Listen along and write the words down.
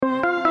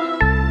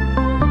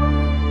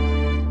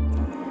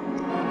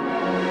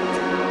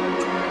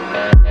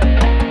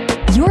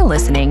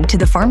listening to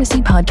the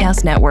Pharmacy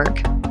Podcast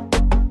Network.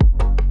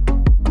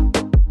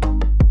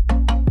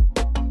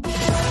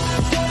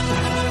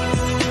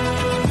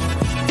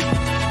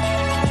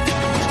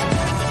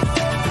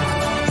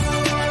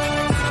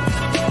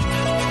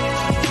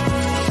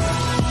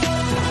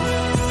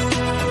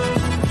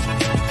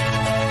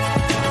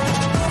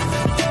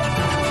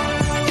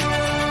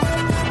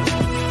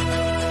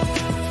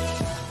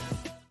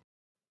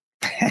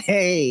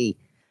 Hey,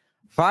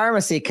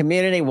 pharmacy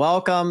community,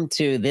 welcome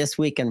to This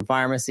Week in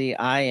Pharmacy.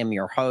 I am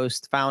your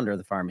host, founder of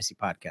the Pharmacy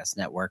Podcast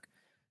Network,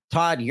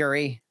 Todd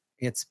Eury.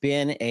 It's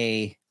been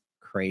a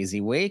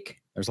crazy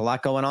week. There's a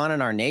lot going on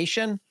in our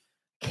nation.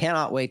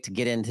 Cannot wait to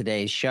get in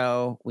today's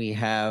show. We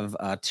have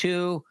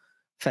two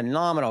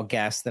phenomenal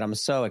guests that I'm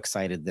so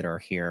excited that are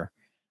here.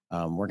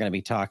 We're going to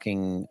be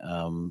talking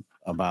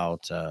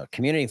about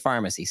community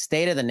pharmacy,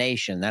 state of the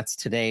nation. That's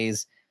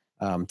today's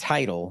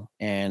title.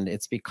 And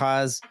it's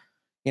because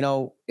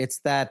it's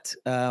that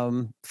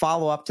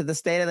follow-up to the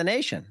State of the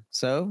Nation.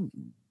 So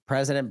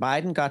President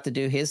Biden got to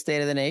do his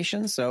State of the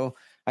Nation. So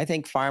I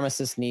think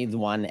pharmacists need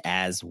one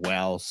as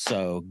well.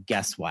 So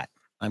guess what?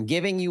 I'm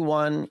giving you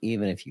one,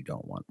 even if you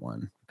don't want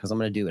one, because I'm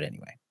going to do it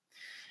anyway.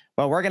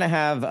 Well, we're going to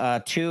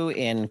have two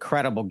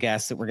incredible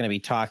guests that we're going to be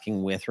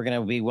talking with. We're going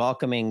to be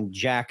welcoming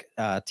Jack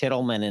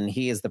Tittleman, and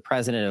he is the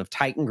president of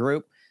Titan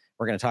Group.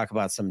 We're going to talk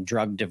about some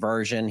drug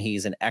diversion.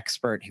 He's an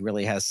expert. He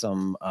really has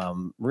some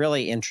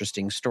really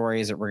interesting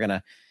stories that we're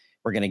going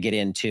to get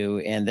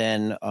into. And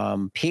then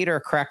Peter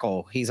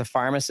Krekel, he's a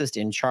pharmacist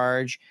in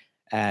charge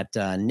at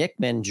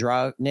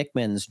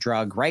Nickman's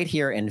Drug right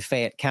here in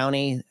Fayette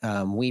County.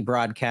 We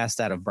broadcast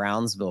out of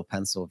Brownsville,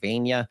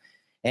 Pennsylvania.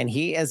 And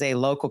he is a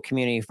local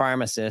community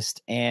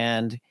pharmacist,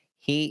 and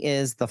he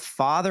is the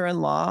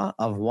father-in-law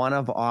of one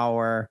of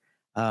our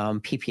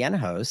PPN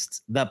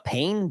hosts, the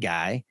pain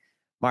guy,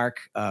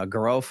 Mark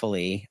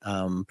Garofoli,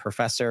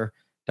 Professor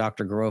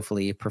Dr.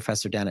 Garofoli,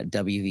 professor down at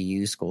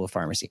WVU School of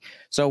Pharmacy.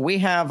 So we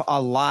have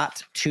a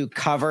lot to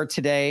cover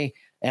today,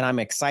 and I'm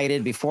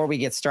excited. Before we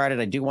get started,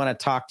 I do want to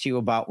talk to you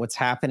about what's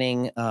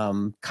happening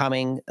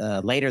coming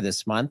later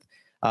this month.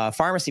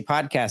 Pharmacy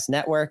Podcast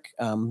Network,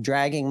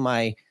 dragging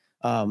my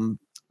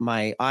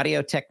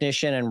audio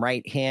technician and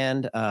right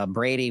hand,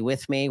 Brady,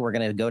 with me. We're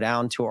going to go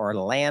down to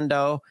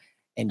Orlando.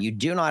 And you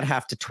do not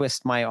have to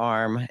twist my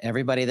arm.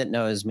 Everybody that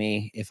knows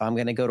me, if I'm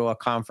going to go to a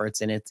conference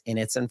and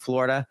it's in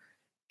Florida,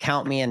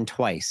 count me in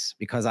twice,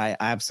 because I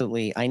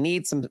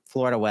need some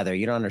Florida weather.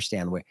 You don't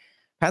understand.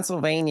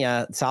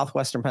 Pennsylvania,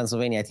 southwestern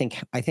Pennsylvania,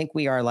 I think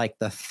we are like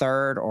the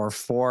third or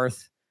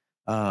fourth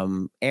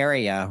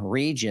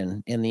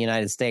region in the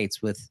United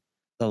States with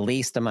the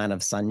least amount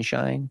of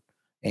sunshine.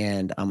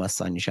 And I'm a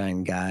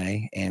sunshine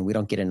guy, and we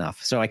don't get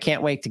enough. So I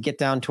can't wait to get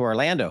down to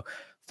Orlando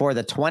for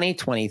the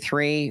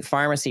 2023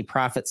 Pharmacy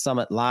Profit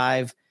Summit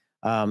Live,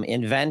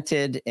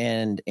 invented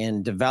and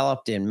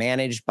developed and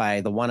managed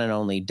by the one and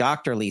only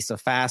Dr. Lisa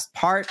Fast,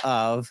 part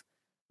of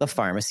the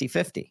Pharmacy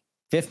 50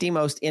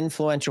 most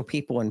influential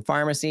people in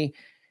pharmacy.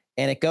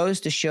 And it goes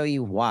to show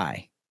you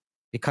why,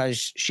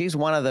 because she's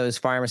one of those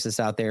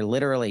pharmacists out there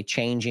literally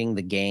changing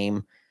the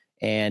game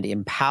and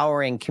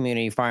empowering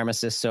community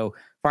pharmacists. So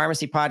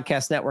Pharmacy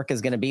Podcast Network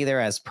is going to be there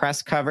as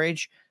press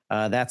coverage.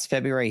 That's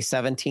February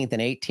 17th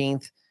and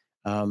 18th.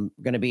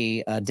 Going to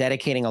be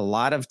dedicating a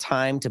lot of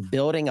time to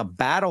building a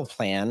battle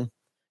plan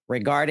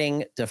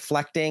regarding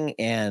deflecting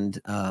and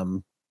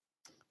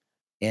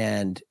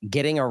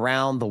getting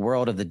around the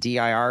world of the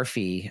DIR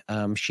fee.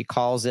 She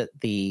calls it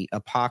the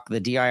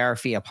DIR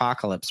fee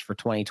apocalypse for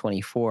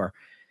 2024.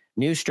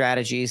 New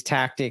strategies,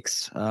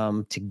 tactics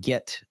to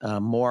get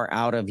more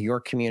out of your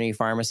community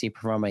pharmacy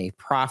from a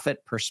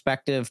profit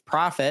perspective.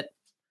 Profit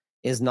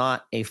is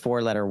not a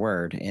four-letter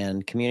word,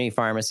 and community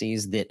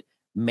pharmacies that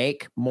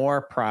make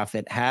more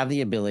profit have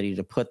the ability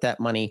to put that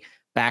money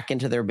back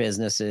into their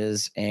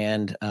businesses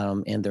and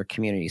in their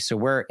communities. So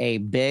we're a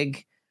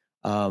big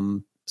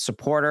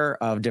supporter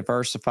of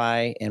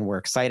Diversify, and we're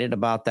excited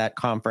about that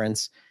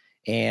conference,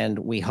 and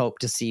we hope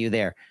to see you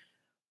there.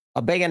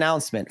 A big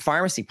announcement: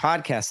 Pharmacy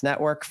Podcast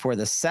Network, for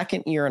the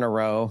second year in a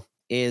row,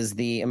 is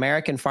the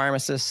American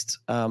Pharmacists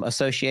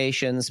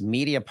Association's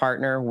media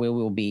partner. We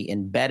will be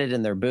embedded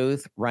in their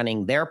booth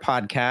running their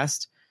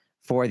podcast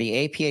for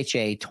the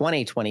APHA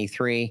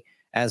 2023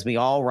 as we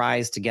all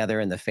rise together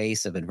in the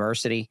face of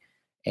adversity.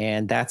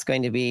 And that's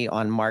going to be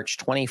on March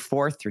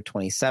 24th through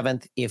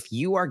 27th. If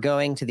you are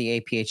going to the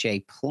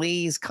APHA,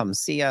 please come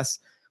see us.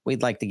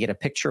 We'd like to get a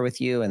picture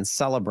with you and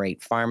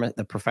celebrate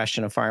the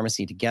profession of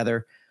pharmacy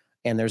together.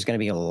 And there's going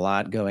to be a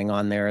lot going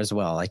on there as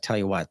well. I tell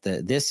you what,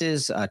 this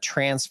is a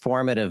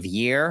transformative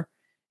year.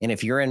 And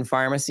if you're in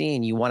pharmacy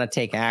and you want to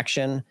take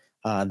action,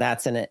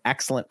 that's an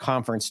excellent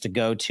conference to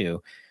go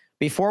to.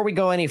 Before we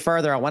go any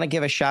further, I want to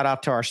give a shout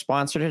out to our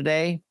sponsor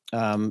today.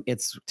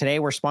 Today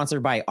we're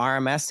sponsored by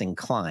RMS and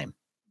Climb.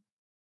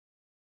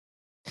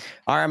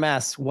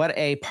 RMS, what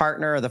a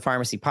partner of the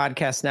Pharmacy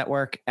Podcast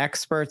Network,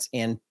 experts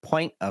in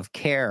point of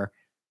care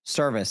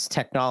service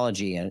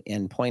technology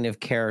and point of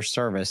care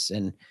service.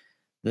 And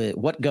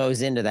what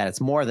goes into that.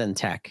 It's more than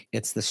tech.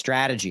 It's the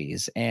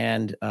strategies,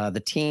 and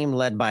the team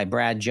led by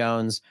Brad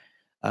Jones.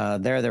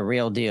 They're the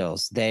real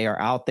deals. They are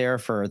out there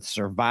for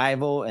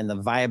survival and the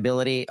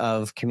viability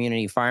of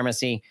community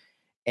pharmacy.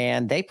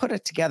 And they put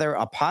it together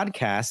a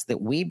podcast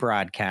that we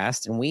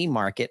broadcast and we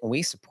market and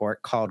we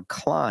support called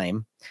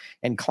Climb.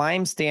 And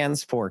Climb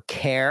stands for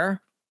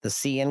care, the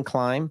C in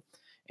Climb.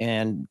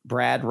 And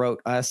Brad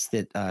wrote us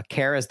that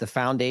care is the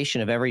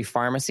foundation of every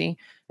pharmacy.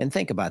 And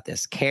think about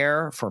this: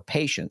 care for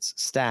patients,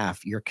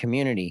 staff, your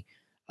community,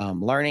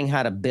 learning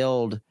how to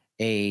build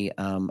a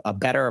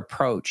better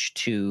approach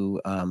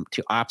to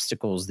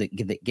obstacles that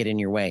get in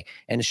your way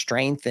and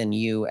strengthen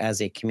you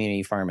as a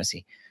community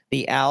pharmacy.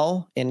 The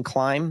L in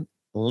Climb,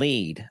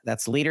 lead.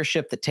 That's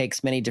leadership that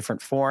takes many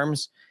different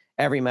forms.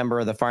 Every member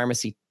of the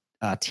pharmacy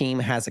team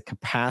has a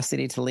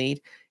capacity to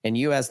lead. And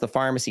you, as the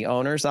pharmacy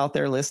owners out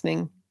there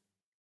listening,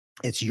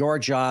 it's your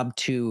job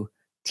to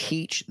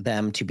teach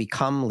them to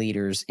become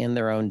leaders in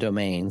their own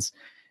domains.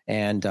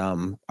 And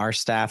our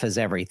staff is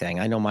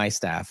everything. I know my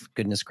staff,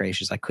 goodness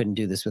gracious, I couldn't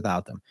do this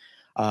without them.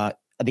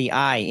 The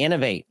I,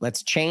 innovate.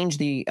 Let's change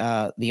the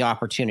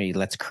opportunity.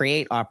 Let's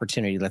create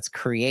opportunity. Let's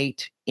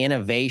create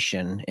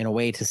innovation in a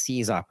way to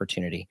seize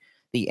opportunity.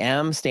 The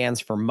M stands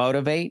for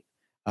motivate.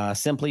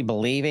 Simply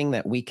believing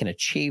that we can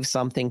achieve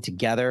something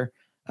together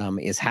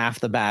is half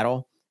the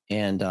battle,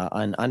 and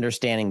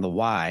understanding the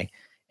why.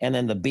 And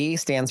then the B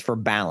stands for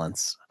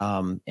balance.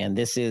 And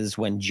this is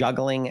when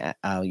juggling,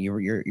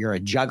 you're a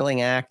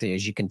juggling act,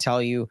 as you can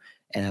tell you,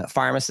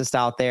 pharmacists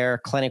out there,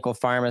 clinical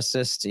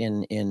pharmacists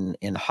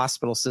in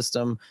hospital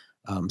system,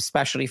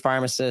 specialty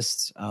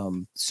pharmacists.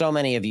 So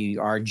many of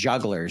you are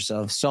jugglers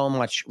of so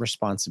much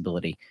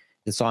responsibility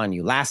that's on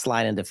you. Last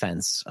line of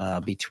defense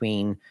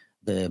between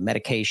the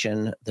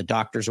medication, the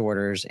doctor's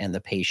orders, and the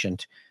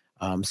patient.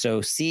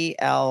 So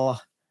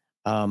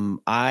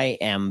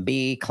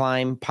CLIMB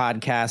Climb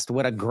podcast.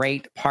 What a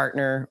great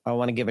partner. I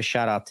want to give a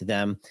shout out to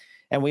them.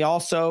 And we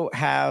also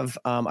have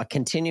a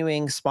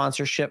continuing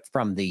sponsorship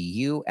from the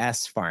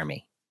U.S.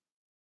 Pharmy.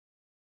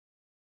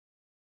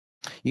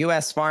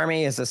 U.S.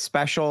 Pharmy is a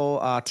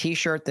special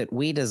T-shirt that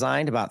we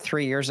designed about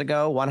 3 years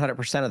ago.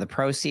 100% of the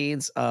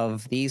proceeds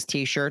of these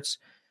T-shirts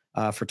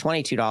for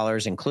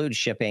 $22, includes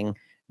shipping,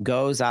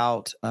 goes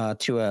out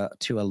to a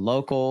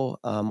local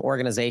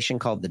organization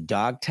called the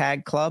Dog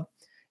Tag Club.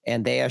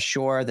 And they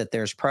assure that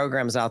there's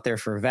programs out there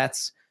for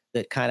vets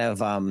that kind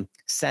of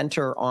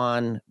center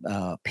on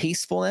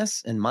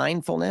peacefulness and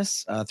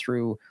mindfulness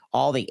through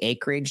all the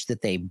acreage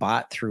that they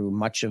bought through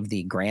much of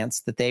the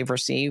grants that they've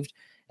received.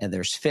 And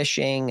there's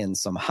fishing and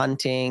some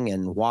hunting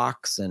and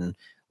walks and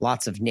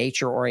lots of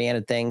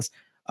nature-oriented things.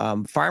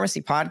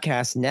 Pharmacy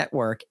Podcast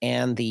Network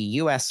and the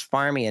U.S.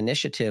 Pharmy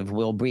Initiative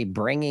will be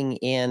bringing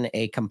in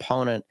a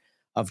component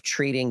of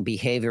treating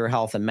behavioral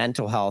health and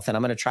mental health. And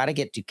I'm going to try to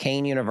get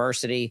Duquesne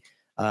University,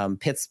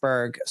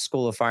 Pittsburgh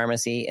School of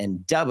Pharmacy, and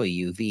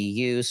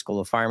WVU School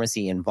of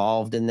Pharmacy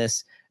involved in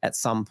this at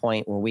some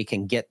point, where we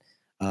can get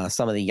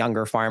some of the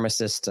younger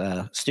pharmacists,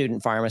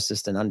 student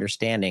pharmacists, and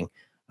understanding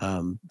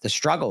the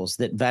struggles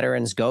that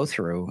veterans go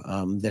through,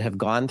 that have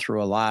gone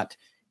through a lot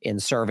in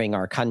serving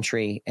our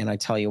country. And I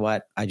tell you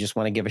what, I just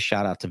want to give a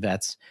shout out to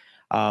vets.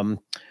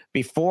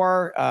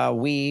 Before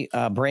we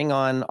bring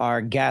on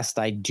our guest,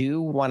 I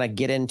do want to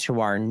get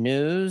into our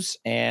news.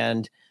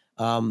 And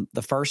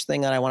the first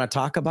thing that I want to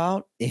talk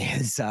about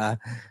is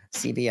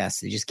CVS.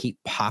 They just keep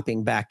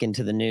popping back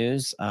into the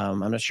news. I'm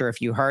not sure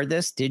if you heard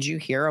this. Did you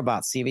hear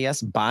about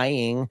CVS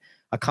buying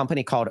a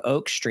company called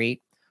Oak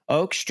Street?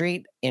 Oak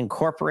Street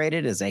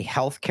Incorporated is a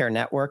healthcare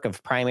network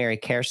of primary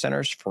care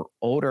centers for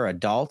older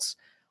adults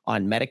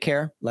on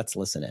Medicare. Let's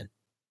listen in.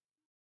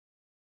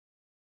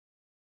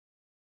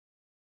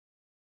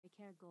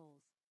 Care goals,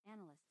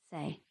 analysts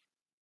say.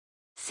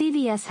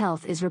 CVS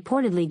Health is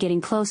reportedly getting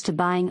close to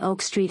buying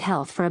Oak Street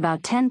Health for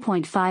about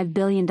 $10.5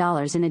 billion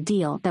in a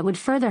deal that would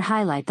further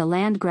highlight the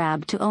land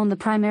grab to own the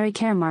primary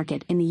care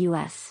market in the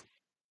U.S.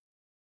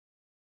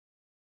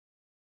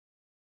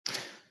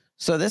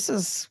 So this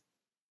is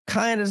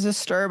kind of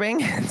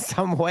disturbing in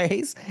some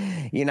ways.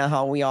 You know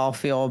how we all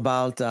feel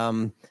about,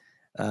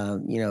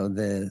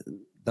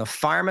 the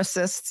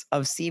pharmacists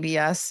of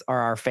CVS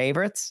are our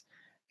favorites,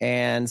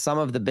 and some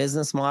of the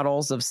business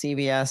models of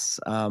CVS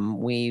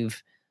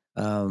we've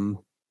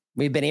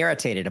been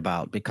irritated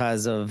about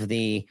because of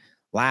the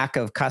lack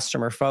of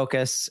customer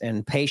focus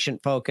and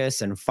patient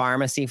focus and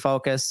pharmacy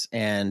focus,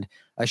 and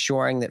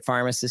assuring that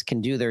pharmacists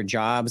can do their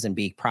jobs and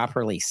be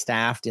properly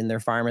staffed in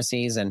their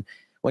pharmacies. And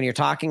when you're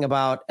talking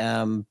about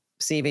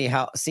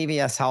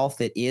CVS Health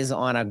that is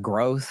on a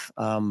growth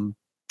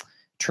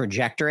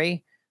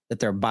trajectory, that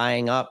they're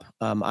buying up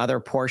other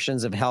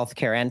portions of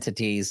healthcare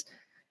entities,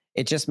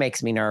 it just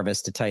makes me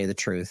nervous, to tell you the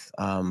truth.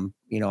 I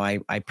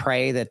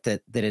pray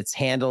that it's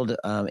handled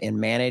and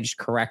managed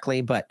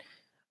correctly, but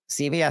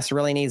CVS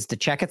really needs to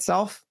check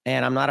itself.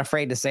 And I'm not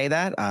afraid to say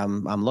that.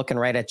 I'm looking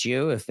right at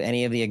you. If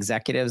any of the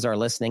executives are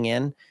listening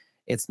in,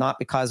 it's not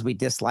because we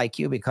dislike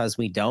you, because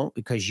we don't,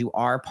 because you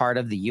are part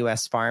of the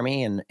U.S.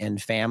 Pharmy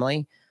and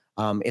family.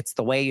 It's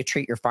the way you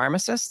treat your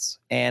pharmacists,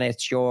 and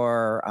it's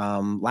your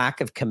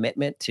lack of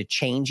commitment to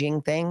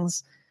changing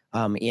things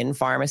in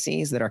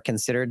pharmacies that are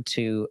considered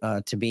to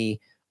be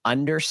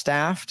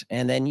understaffed.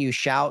 And then you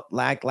shout,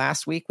 like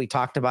last week, we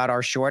talked about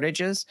our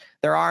shortages.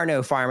 There are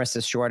no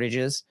pharmacist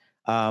shortages.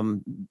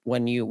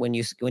 When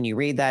you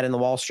read that in the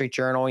Wall Street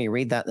Journal, you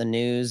read that in the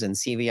news, and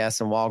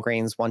CVS and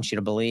Walgreens want you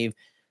to believe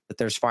that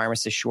there's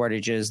pharmacist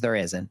shortages. There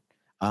isn't.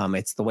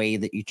 It's the way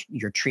that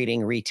you're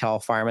treating retail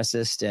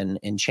pharmacists and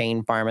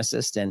chain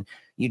pharmacists. And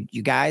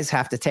you guys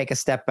have to take a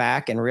step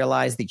back and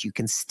realize that you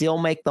can still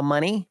make the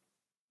money.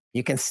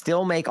 You can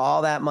still make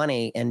all that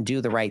money and do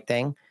the right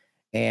thing.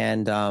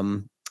 And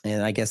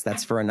I guess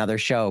that's for another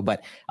show.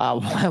 But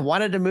I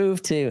wanted to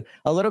move to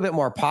a little bit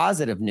more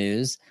positive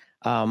news.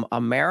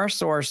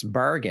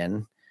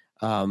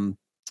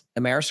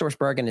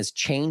 AmerisourceBergen is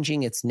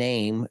changing its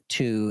name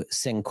to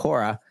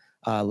Cencora.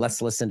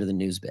 Let's listen to the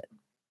news bit.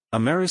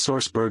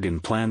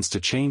 AmerisourceBergen plans to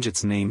change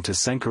its name to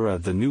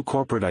Cencora. The new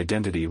corporate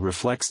identity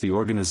reflects the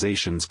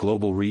organization's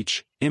global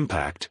reach,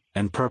 impact,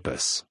 and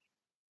purpose.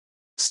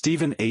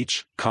 Stephen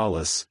H.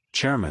 Collis,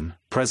 Chairman,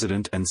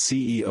 President and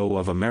CEO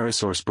of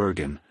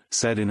AmerisourceBergen,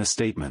 said in a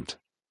statement.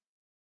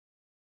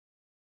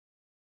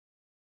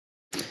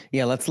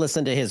 Yeah, let's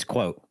listen to his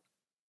quote.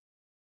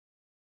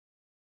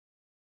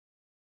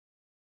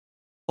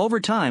 Over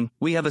time,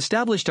 we have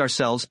established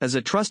ourselves as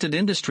a trusted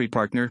industry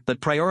partner that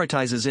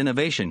prioritizes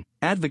innovation,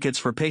 advocates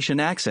for patient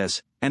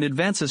access, and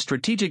advances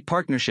strategic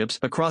partnerships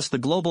across the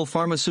global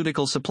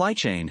pharmaceutical supply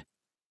chain.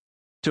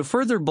 To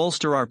further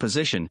bolster our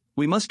position,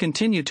 we must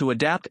continue to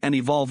adapt and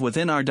evolve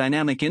within our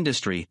dynamic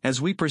industry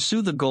as we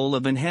pursue the goal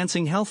of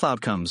enhancing health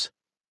outcomes.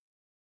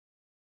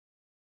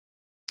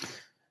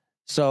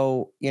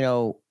 So,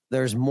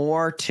 there's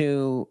more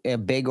to a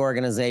big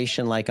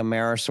organization like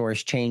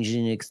Amerisource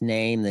changing its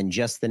name than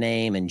just the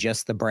name and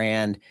just the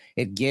brand.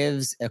 It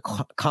gives a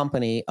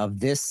company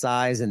of this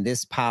size and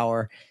this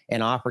power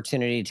an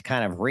opportunity to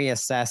kind of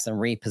reassess and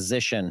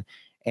reposition.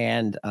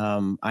 And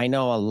I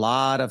know a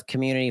lot of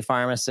community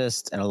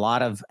pharmacists and a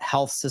lot of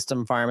health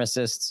system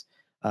pharmacists,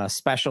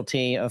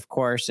 specialty, of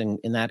course,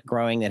 in that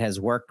growing, that has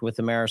worked with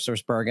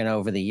AmerisourceBergen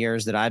over the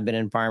years that I've been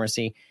in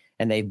pharmacy,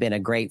 and they've been a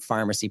great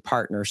pharmacy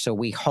partner. So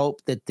we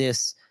hope that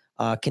this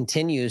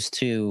continues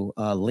to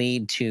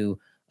lead to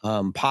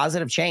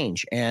positive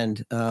change.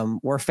 And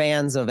we're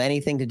fans of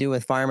anything to do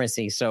with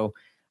pharmacy. So,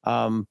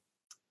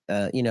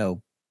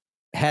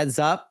 heads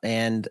up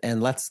and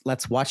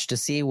let's watch to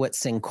see what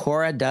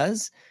Cencora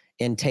does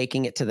in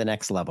taking it to the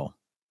next level.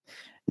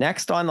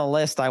 Next on the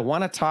list, I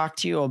want to talk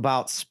to you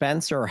about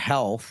Spencer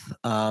Health.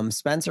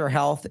 Spencer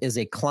Health is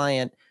a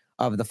client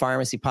of the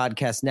Pharmacy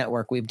Podcast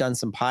Network. We've done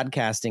some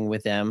podcasting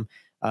with them.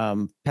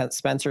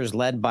 Spencer is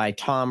led by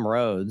Tom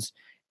Rhodes.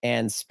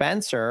 And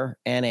Spencer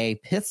and a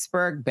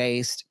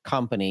Pittsburgh-based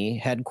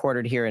company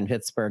headquartered here in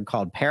Pittsburgh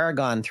called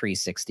Paragon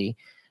 360,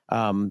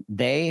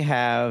 they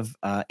have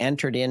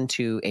entered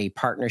into a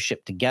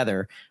partnership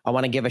together. I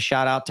want to give a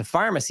shout out to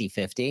Pharmacy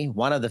 50,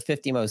 one of the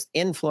 50 most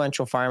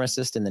influential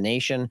pharmacists in the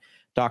nation,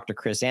 Dr.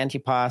 Chris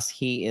Antipas.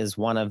 He is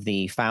one of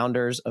the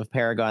founders of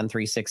Paragon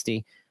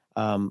 360.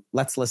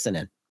 Let's listen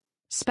in.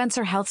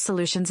 Spencer Health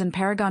Solutions and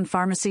Paragon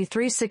Pharmacy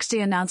 360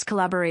 announced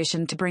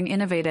collaboration to bring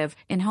innovative,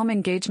 in-home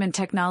engagement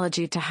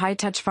technology to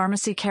high-touch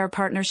pharmacy care.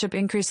 Partnership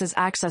increases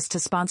access to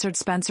sponsored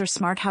Spencer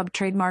Smart Hub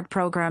trademark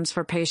programs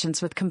for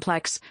patients with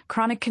complex,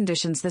 chronic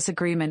conditions. This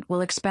agreement will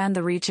expand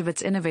the reach of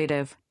its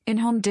innovative,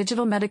 in-home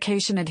digital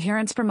medication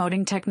adherence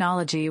promoting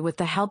technology with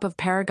the help of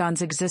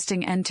Paragon's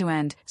existing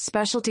end-to-end,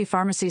 specialty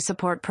pharmacy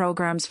support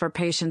programs for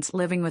patients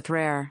living with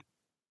rare,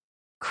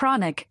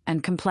 chronic,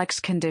 and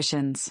complex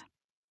conditions.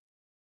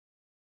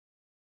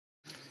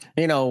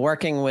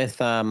 Working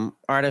with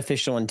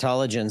artificial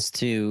intelligence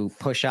to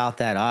push out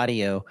that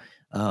audio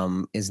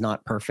is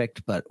not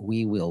perfect, but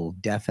we will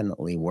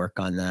definitely work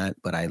on that.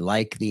 But I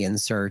like the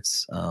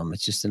inserts.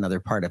 It's just another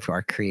part of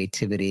our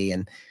creativity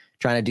and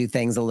trying to do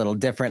things a little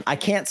different. I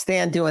can't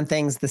stand doing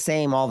things the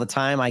same all the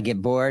time. I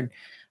get bored.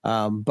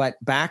 But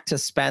back to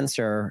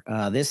Spencer,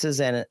 this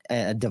is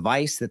a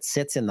device that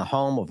sits in the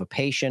home of a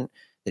patient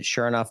that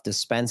sure enough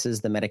dispenses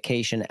the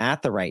medication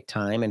at the right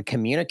time and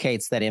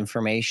communicates that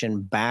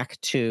information back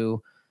to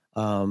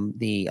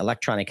the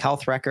electronic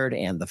health record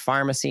and the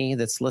pharmacy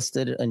that's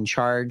listed in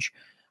charge.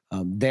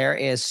 There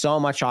is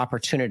so much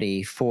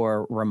opportunity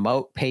for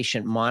remote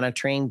patient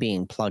monitoring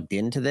being plugged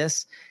into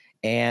this,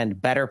 and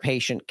better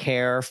patient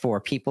care for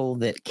people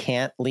that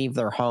can't leave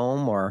their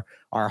home or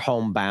are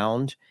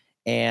homebound.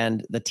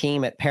 And the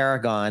team at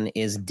Paragon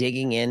is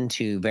digging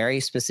into very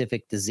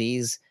specific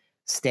disease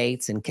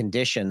states and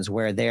conditions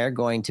where they're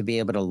going to be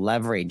able to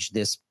leverage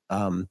this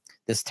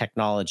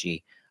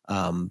technology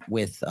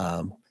with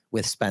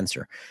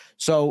Spencer.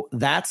 So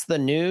that's the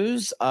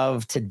news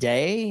of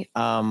today.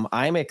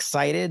 I'm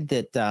excited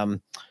that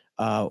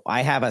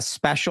I have a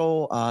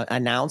special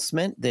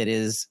announcement that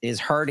is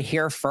heard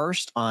here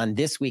first on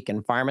This Week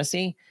in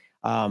Pharmacy.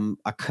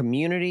 A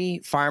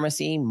community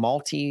pharmacy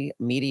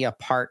multimedia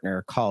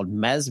partner called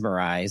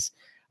Mesmerize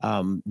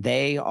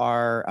They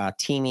are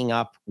teaming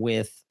up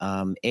with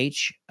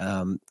MJH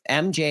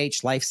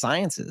Life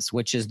Sciences,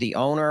 which is the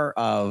owner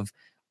of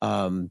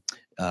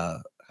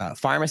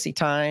Pharmacy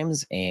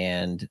Times,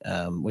 and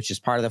which is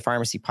part of the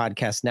Pharmacy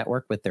Podcast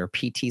Network with their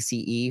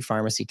PTCE,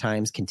 Pharmacy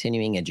Times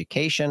Continuing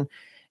Education,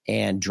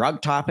 and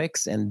Drug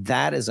Topics. And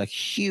that is a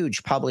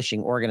huge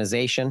publishing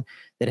organization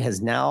that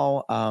has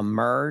now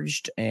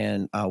merged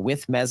and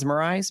with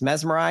Mesmerize.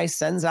 Mesmerize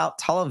sends out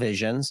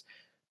televisions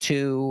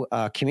to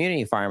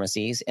community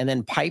pharmacies and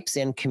then pipes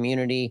in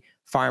community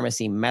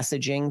pharmacy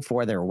messaging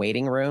for their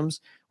waiting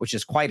rooms, which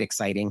is quite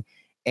exciting.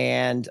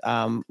 And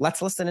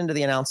let's listen into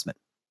the announcement.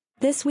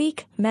 This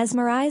week,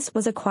 Mesmerize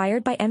was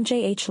acquired by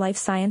MJH Life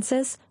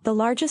Sciences, the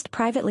largest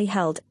privately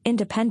held,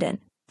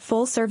 independent,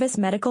 full-service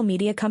medical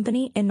media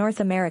company in North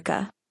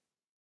America.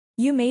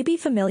 You may be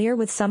familiar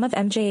with some of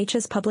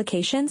MJH's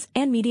publications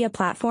and media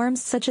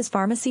platforms such as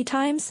Pharmacy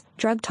Times,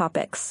 Drug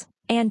Topics,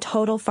 and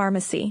Total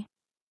Pharmacy.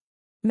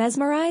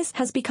 Mesmerize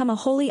has become a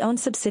wholly owned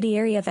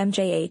subsidiary of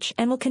MJH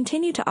and will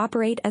continue to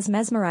operate as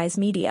Mesmerize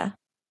Media.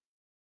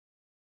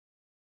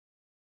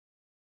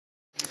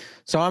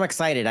 So I'm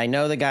excited. I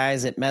know the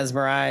guys at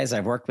Mesmerize.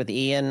 I've worked with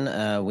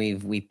Ian.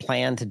 We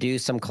plan to do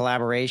some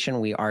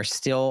collaboration. We are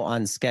still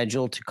on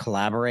schedule to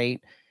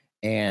collaborate,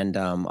 and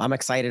I'm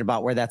excited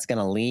about where that's going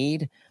to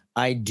lead.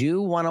 I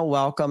do want to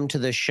welcome to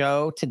the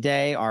show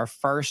today our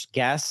first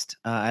guest,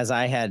 as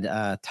I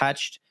had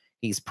touched.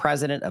 He's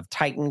president of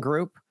Titan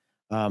Group,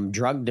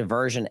 drug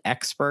diversion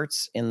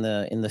experts in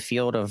the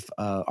field of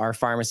our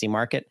pharmacy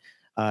market.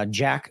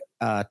 Jack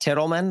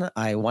Tittleman,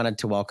 I wanted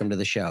to welcome to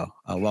the show.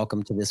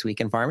 Welcome to This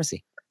Week in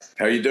Pharmacy.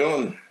 How are you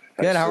doing?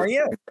 Good. How are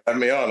you? Have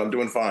me on. I'm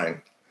doing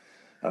fine.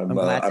 I'm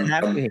glad to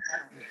have you here.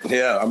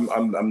 Yeah,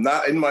 I'm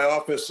not in my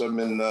office. I'm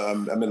in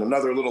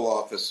another little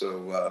office.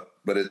 So,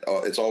 but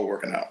it's all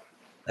working out.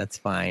 That's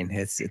fine.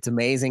 It's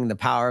amazing the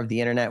power of the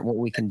internet, what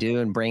we can do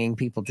in bringing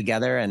people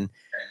together and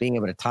being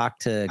able to talk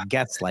to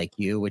guests like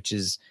you, which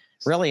is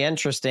really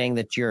interesting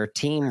that your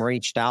team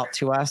reached out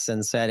to us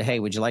and said,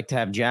 hey, would you like to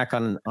have Jack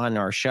on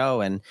our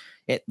show? And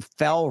it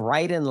fell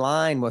right in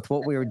line with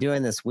what we were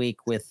doing this week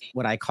with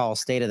what I call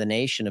State of the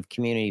Nation of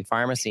Community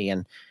Pharmacy.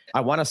 And I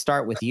want to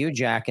start with you,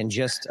 Jack, and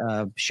just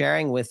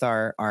sharing with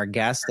our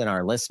guests and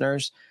our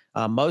listeners.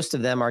 Most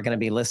of them are going to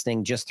be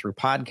listening just through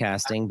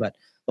podcasting, but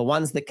the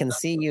ones that can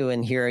see you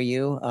and hear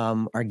you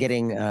are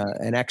getting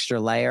an extra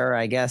layer,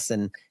 I guess,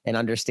 and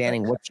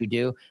understanding what you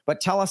do.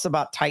 But tell us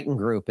about Titan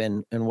Group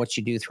and what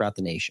you do throughout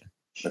the nation.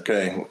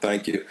 Okay, well,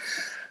 thank you.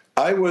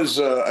 I was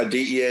a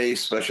DEA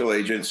special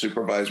agent,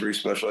 supervisory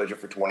special agent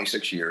for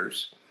 26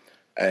 years,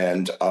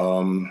 and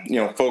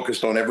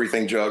focused on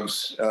everything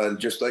drugs.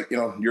 Just like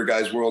your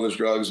guys' world is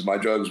drugs. My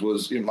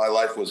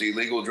life was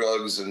illegal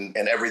drugs and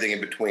everything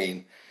in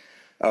between.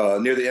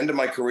 Near the end of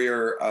my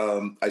career,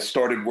 I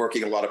started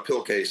working a lot of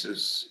pill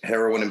cases,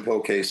 heroin and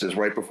pill cases,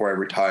 right before I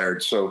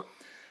retired. So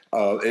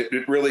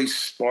it really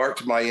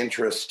sparked my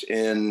interest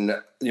in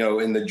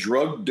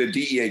the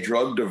DEA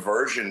drug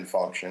diversion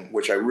function,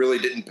 which I really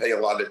didn't pay a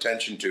lot of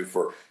attention to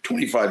for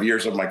 25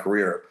 years of my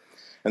career.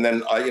 And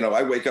then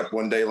I wake up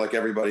one day like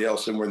everybody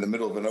else, and we're in the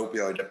middle of an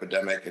opioid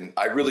epidemic, and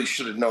I really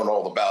should have known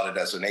all about it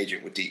as an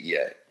agent with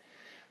DEA,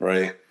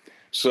 right?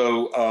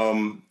 So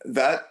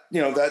that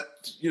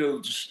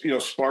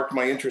sparked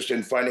my interest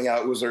in finding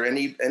out, was there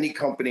any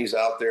companies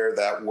out there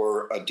that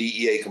were a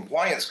DEA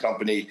compliance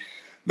company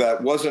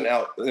that wasn't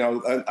out,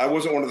 I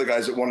wasn't one of the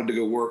guys that wanted to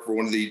go work for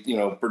one of the,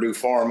 Purdue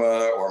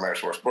Pharma or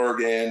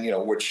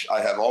AmerisourceBergen, which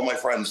I have all my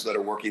friends that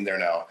are working there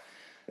now.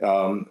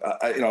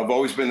 I've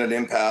always been an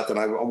empath, and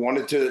I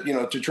wanted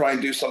to try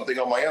and do something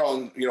on my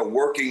own,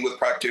 working with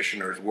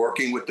practitioners,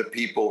 working with the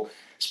people.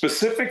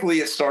 Specifically,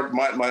 it started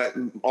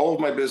all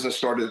of my business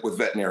started with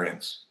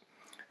veterinarians,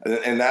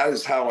 and that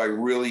is how I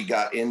really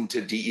got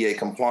into DEA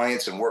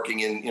compliance and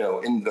working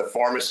in the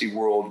pharmacy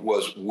world.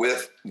 Was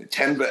with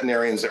 10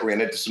 veterinarians that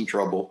ran into some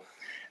trouble,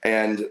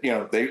 and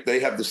they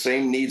have the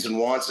same needs and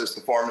wants as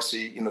the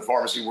pharmacy in the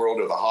pharmacy world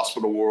or the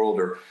hospital world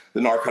or the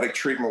narcotic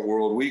treatment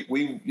world.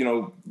 We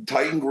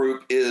Titan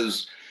Group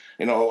is.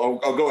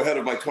 I'll go ahead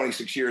of my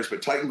 26 years,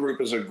 but Titan Group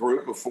is a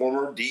group of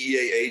former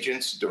DEA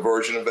agents,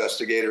 diversion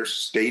investigators,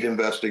 state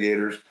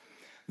investigators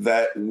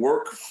that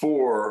work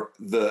for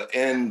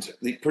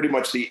pretty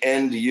much the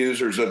end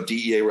users of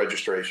DEA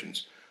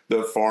registrations,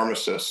 the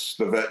pharmacists,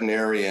 the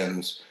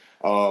veterinarians,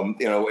 and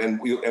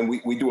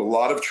we do a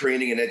lot of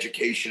training and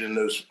education in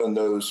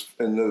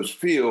those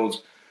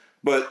fields.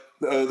 But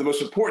the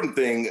most important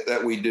thing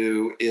that we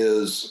do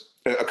is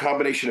a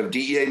combination of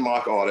DEA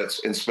mock audits,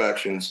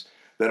 inspections,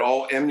 that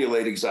all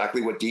emulate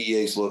exactly what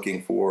DEA is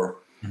looking for.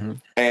 Mm-hmm.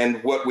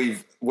 And what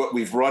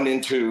we've run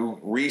into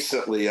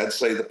recently, I'd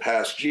say the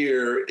past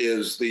year,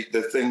 is the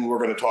thing we're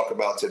going to talk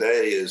about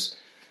today is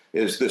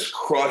this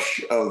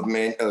crush of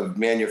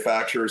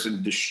manufacturers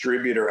and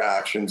distributor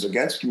actions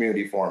against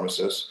community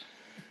pharmacists,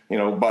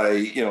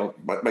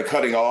 by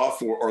cutting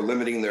off or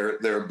limiting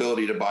their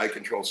ability to buy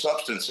controlled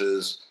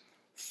substances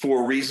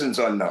for reasons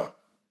unknown.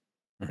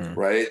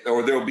 right?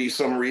 Or there'll be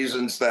some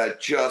reasons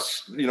that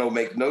just,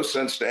 make no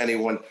sense to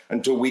anyone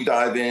until we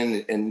dive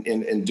in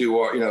and do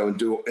our,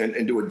 do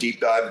a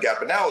deep dive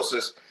gap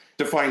analysis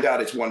to find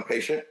out it's one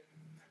patient.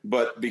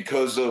 But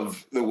because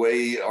of the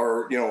way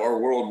our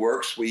world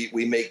works,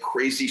 we make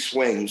crazy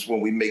swings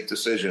when we make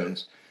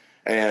decisions.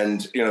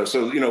 And,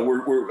 so,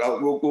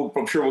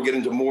 I'm sure we'll get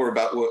into more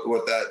about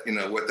what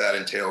that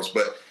entails.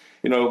 But,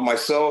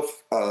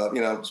 myself,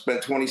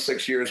 spent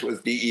 26 years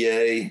with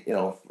DEA,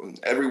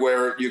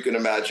 everywhere you can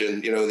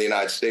imagine, in the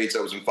United States. I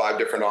was in 5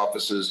 different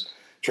offices,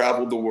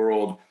 traveled the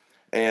world.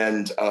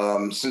 And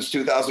since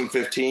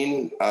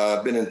 2015,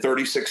 I've been in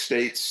 36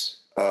 states,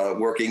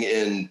 working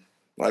in,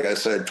 like I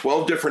said,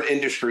 12 different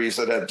industries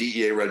that have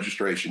DEA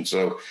registration.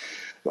 So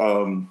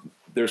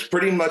there's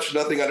pretty much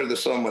nothing under the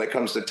sun when it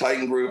comes to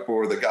Titan Group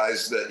or the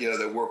guys that,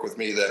 that work with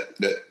me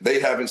that they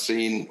haven't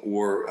seen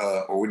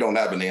or we don't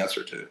have an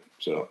answer to.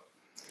 So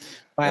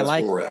I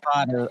like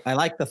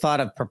the thought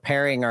of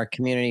preparing our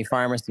community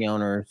pharmacy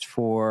owners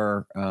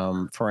for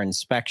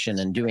inspection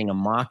and doing a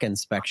mock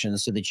inspection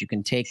so that you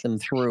can take them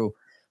through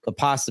the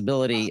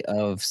possibility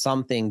of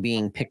something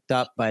being picked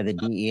up by the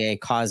DEA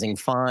causing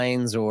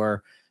fines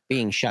or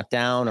being shut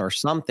down or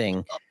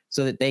something,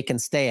 so that they can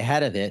stay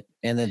ahead of it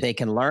and that they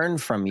can learn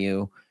from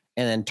you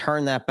and then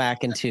turn that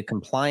back into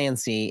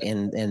compliancy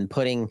and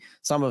putting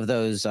some of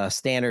those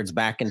standards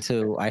back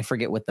into, I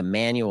forget what the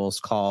manuals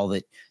call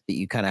that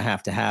you kind of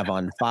have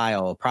on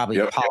file, probably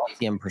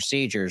policy and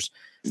procedures.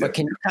 But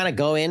can you kind of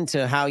go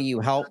into how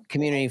you help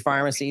community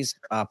pharmacies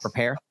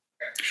prepare?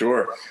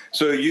 Sure.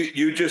 So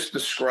you just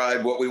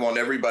described what we want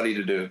everybody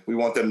to do. We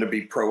want them to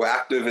be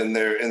proactive in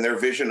their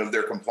vision of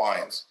their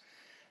compliance.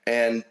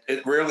 And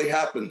it rarely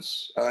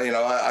happens.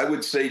 I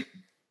would say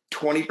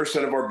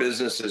 20% of our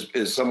business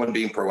is someone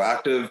being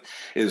proactive,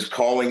 is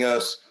calling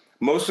us.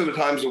 Most of the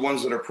times, the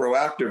ones that are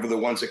proactive are the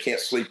ones that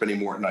can't sleep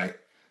anymore at night.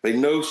 They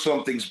know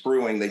something's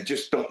brewing. They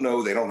just don't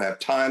know. They don't have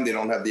time. They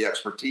don't have the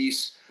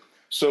expertise.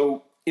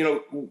 So,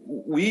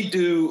 we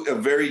do a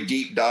very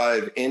deep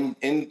dive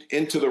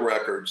into the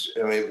records.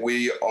 I mean,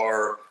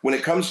 when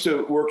it comes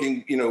to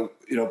working,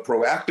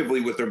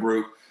 proactively with the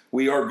group,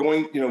 we are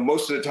going,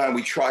 most of the time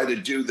we try to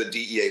do the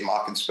DEA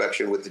mock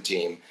inspection with the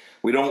team.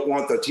 We don't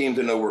want the team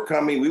to know we're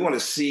coming. We want to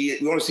see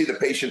it. We want to see the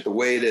patient the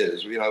way it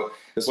is.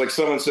 It's like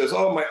someone says,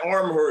 "Oh, my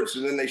arm hurts,"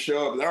 and then they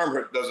show up and the arm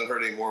doesn't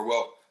hurt anymore.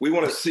 Well, we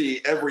want to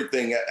see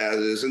everything as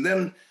is. And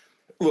then,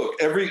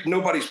 look,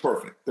 nobody's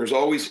perfect. There's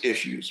always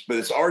issues, but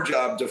it's our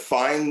job to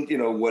find,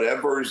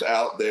 whatever's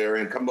out there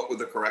and come up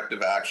with a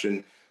corrective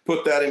action,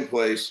 put that in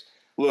place.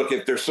 Look,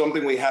 if there's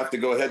something we have to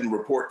go ahead and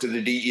report to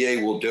the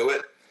DEA, we'll do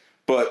it.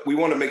 But we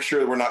want to make sure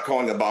that we're not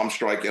calling a bomb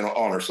strike on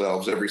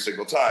ourselves every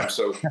single time.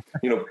 So,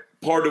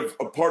 part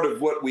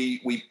of what we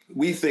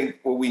think,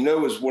 what we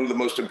know is one of the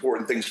most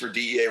important things for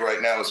DEA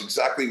right now is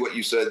exactly what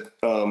you said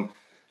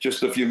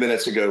just a few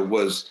minutes ago,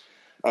 was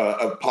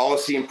a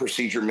policy and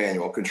procedure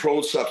manual,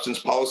 controlled substance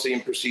policy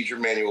and procedure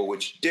manual,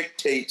 which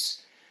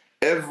dictates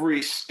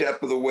every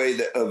step of the way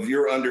of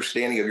your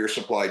understanding of your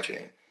supply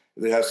chain.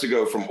 It has to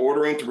go from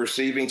ordering to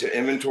receiving to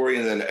inventory,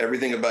 and then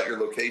everything about your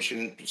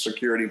location,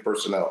 security, and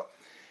personnel.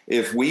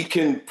 If we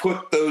can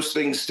put those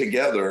things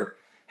together,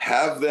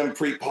 have them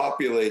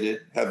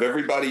pre-populated, have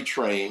everybody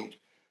trained,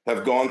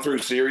 have gone through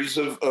a series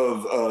of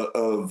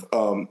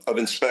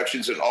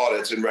inspections and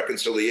audits and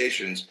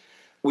reconciliations,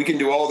 we can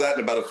do all that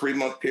in about a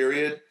 3-month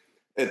period.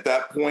 At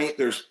that point,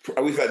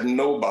 we've had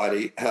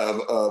nobody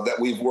that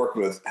we've worked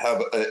with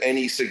have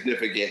any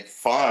significant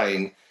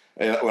fine.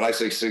 And when I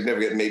say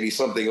significant, maybe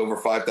something over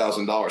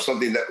 $5,000,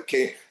 something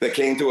that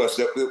came to us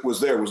that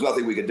was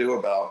nothing we could do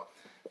about.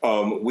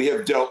 We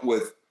have dealt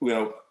with,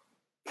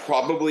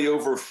 probably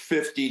over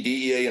 50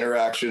 DEA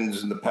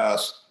interactions in the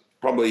past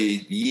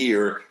probably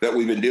year that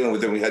we've been dealing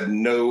with, and we had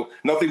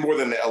nothing more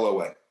than the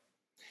LOA.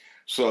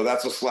 So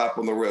that's a slap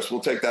on the wrist.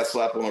 We'll take that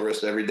slap on the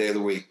wrist every day of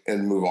the week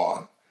and move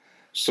on.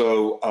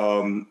 So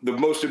the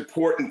most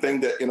important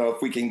thing that,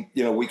 if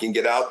we can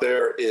get out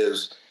there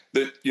is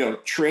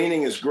that,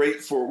 training is great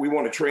we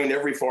want to train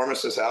every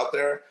pharmacist out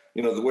there,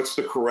 what's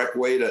the correct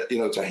way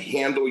to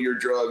handle your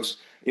drugs,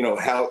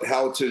 how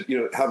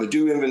to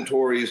do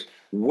inventories,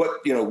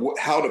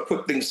 how to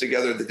put things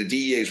together that the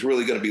DEA is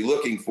really going to be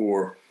looking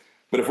for.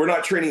 But if we're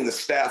not training the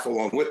staff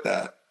along with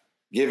that,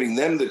 giving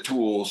them the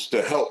tools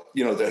to help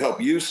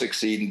you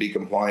succeed and be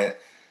compliant,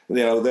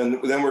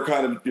 then we're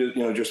kind of,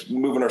 just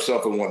moving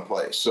ourselves in one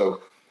place.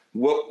 So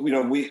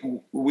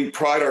we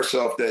pride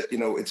ourselves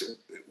that,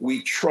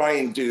 we try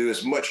and do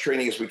as much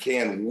training as we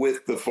can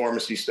with the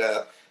pharmacy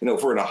staff.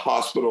 If we're in a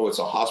hospital, it's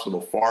a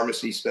hospital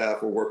pharmacy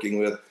staff we're working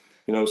with.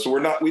 So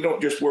we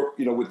don't just work,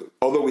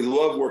 although we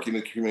love working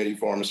with community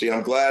pharmacy. And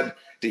I'm glad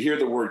to hear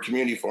the word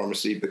community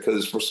pharmacy,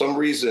 because for some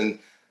reason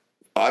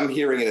I'm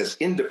hearing it as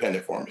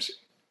independent pharmacy.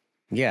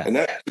 Yeah. And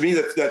that, to me,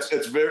 it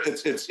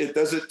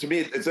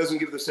doesn't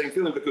give the same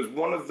feeling, because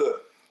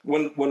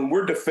when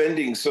we're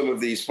defending some of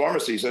these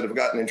pharmacies that have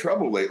gotten in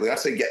trouble lately, I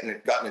say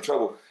gotten in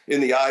trouble in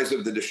the eyes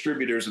of the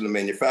distributors and the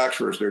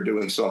manufacturers, they're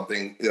doing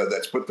something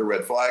that's put the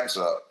red flags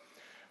up.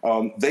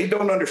 They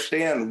don't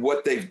understand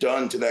what they've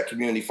done to that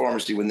community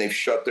pharmacy when they've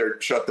shut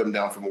them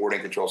down from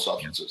ordering controlled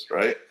substances,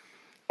 right?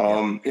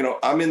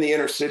 I'm in the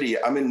inner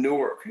city. I'm in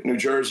Newark, New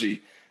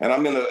Jersey, and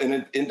I'm in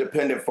an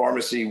independent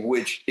pharmacy,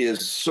 which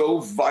is so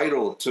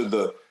vital to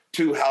the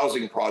 2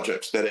 housing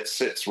projects that it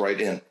sits right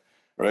in,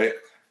 right?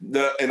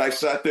 And I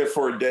sat there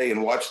for a day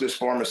and watched this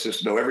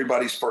pharmacist know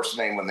everybody's first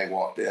name when they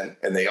walked in,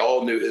 and they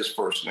all knew his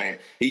first name.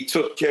 He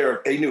took care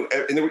of,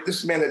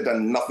 this man had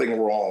done nothing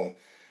wrong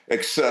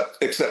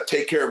except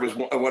take care of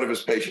one of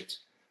his patients.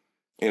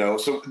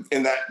 So,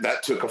 and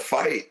that took a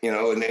fight,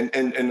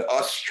 and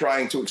us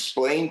trying to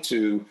explain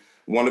to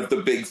one of the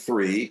big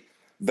 3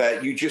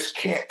 that you just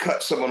can't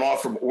cut someone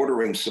off from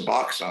ordering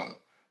Suboxone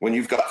when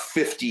you've got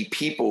 50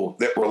 people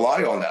that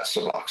rely on that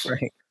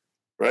Suboxone,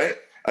 right?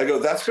 I go,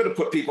 that's going to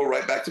put people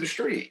right back to the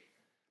street.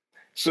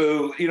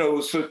 So,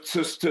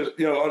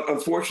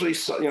 unfortunately,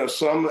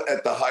 some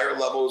at the higher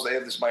levels, they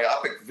have this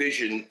myopic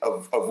vision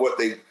of what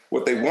they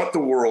want the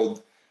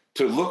world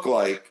to look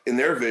like in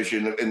their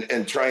vision,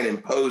 and try and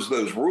impose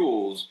those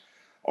rules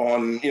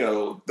on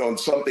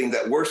something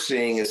that we're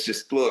seeing is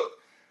just, look,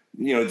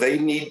 they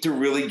need to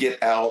really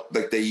get out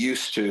like they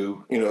used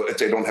to, if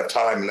they don't have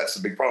time, and that's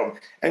the big problem,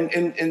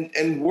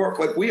 and work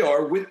like we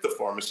are with the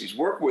pharmacies,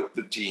 work with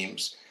the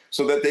teams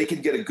so that they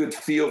can get a good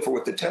feel for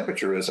what the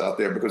temperature is out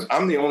there, because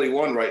I'm the only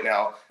one right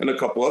now, and a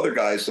couple other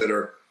guys that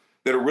are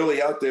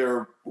really out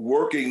there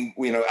working,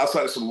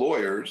 outside of some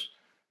lawyers,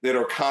 that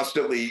are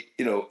constantly,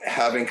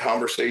 having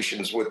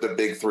conversations with the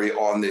big 3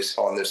 on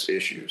this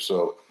issue.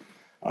 So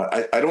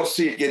I don't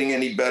see it getting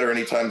any better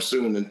anytime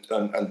soon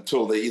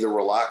until they either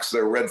relax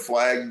their red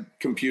flag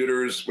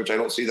computers, which I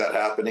don't see that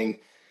happening,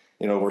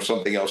 or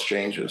something else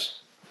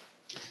changes.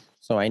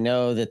 So I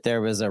know that there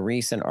was a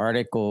recent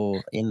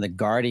article in The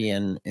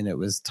Guardian, and it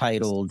was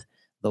titled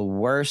 "The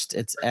Worst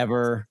It's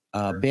Ever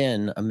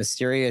Been, a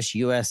Mysterious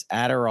U.S.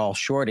 Adderall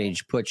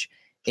Shortage Puts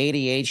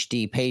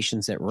ADHD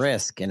Patients at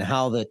Risk," and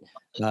how that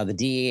the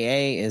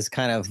DEA is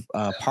kind of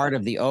part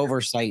of the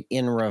oversight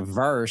in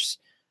reverse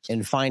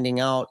in finding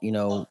out,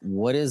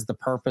 what is the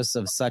purpose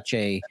of such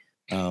a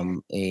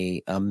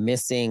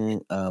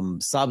missing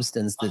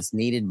substance that's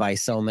needed by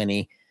so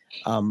many.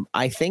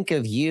 I think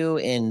of you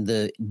in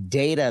the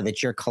data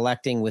that you're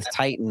collecting with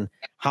Titan.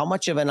 How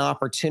much of an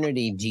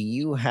opportunity do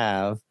you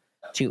have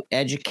to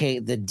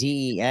educate the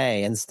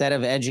DEA instead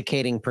of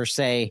educating per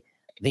se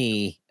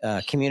the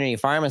community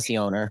pharmacy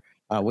owner,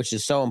 which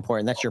is so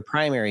important? That's your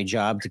primary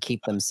job, to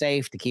keep them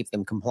safe, to keep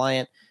them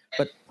compliant.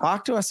 But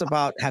talk to us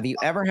about, have you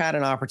ever had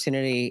an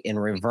opportunity in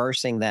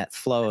reversing that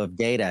flow of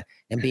data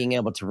and being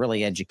able to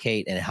really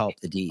educate and help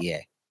the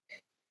DEA?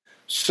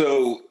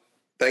 So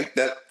thank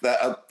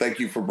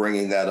you for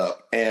bringing that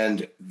up.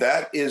 And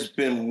that has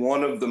been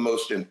one of the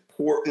most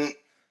important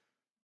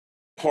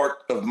part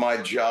of my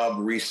job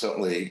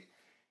recently,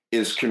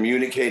 is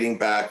communicating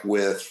back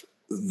with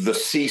the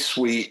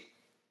C-suite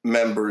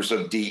members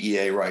of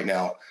DEA right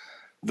now.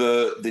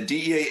 The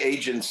DEA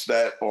agents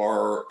that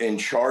are in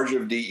charge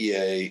of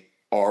DEA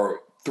are,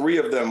 3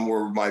 of them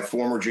were my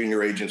former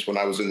junior agents when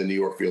I was in the New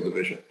York Field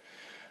Division.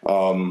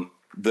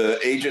 The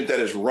agent that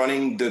is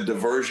running the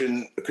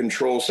diversion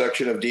control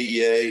section of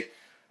DEA,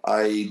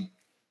 I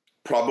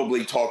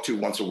probably talk to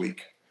once a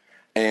week.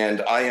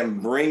 And I am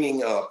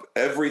bringing up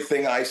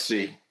everything I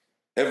see,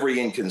 every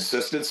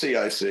inconsistency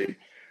I see,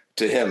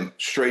 to him,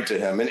 straight to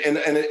him. And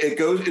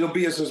it'll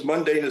be as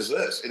mundane as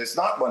this. And it's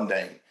not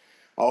mundane.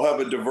 I'll have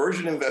a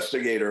diversion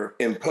investigator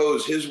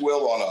impose his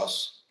will on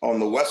us on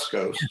the West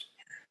Coast.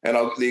 And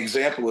the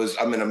example is,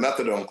 I'm in a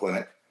methadone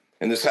clinic,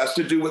 and this has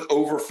to do with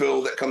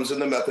overfill that comes in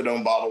the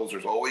methadone bottles.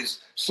 There's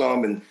always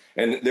some,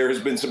 and there has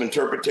been some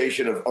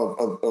interpretation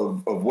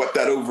of what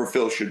that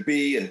overfill should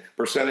be and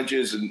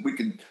percentages, and we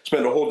could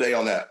spend a whole day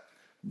on that.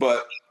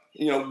 But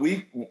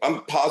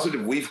I'm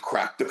positive we've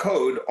cracked the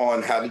code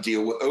on how to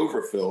deal with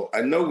overfill.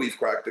 I know we've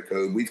cracked the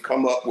code. We've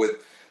come up with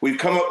a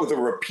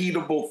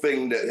repeatable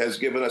thing that has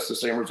given us the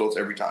same results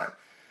every time.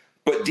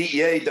 But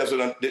DEA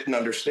didn't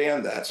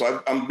understand that.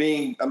 So I'm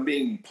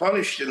being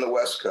punished in the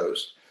West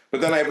Coast.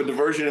 But then I have a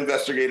diversion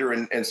investigator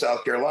in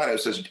South Carolina who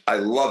says, I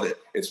love it.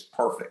 It's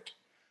perfect.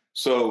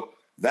 So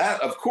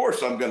that, of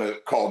course, I'm going to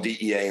call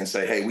DEA and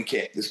say, hey, you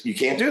can't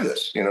do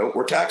this.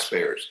 We're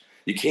taxpayers.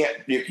 You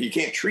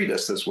can't treat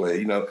us this way.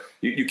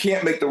 You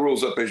can't make the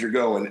rules up as you're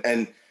going.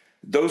 And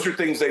those are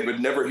things they would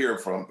never hear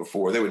from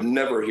before. They would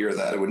never hear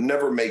that. It would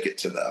never make it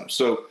to them.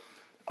 So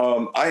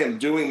I am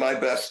doing my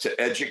best to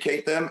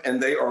educate them,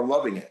 and they are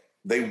loving it.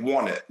 They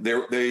want it.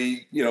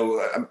 I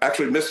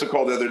actually missed a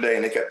call the other day,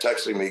 and they kept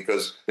texting me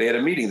because they had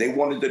a meeting. They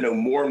wanted to know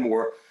more and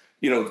more,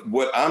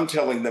 what I'm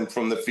telling them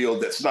from the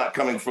field that's not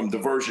coming from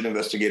diversion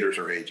investigators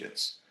or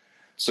agents.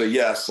 So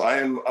yes,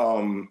 I've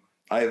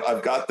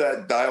got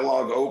that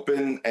dialogue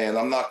open, and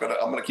I'm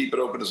going to keep it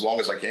open as long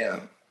as I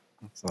can.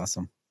 That's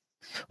awesome.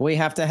 We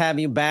have to have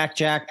you back,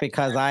 Jack,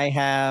 because I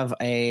have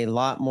a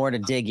lot more to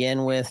dig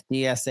in with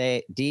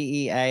DEASA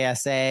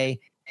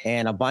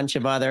and a bunch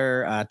of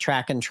other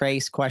track and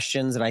trace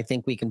questions that I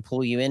think we can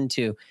pull you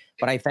into.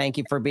 But I thank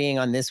you for being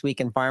on This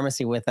Week in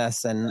Pharmacy with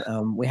us,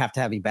 and we have to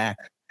have you back.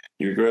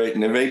 You're great.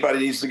 And if anybody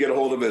needs to get a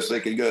hold of us, they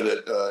can go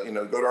to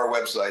go to our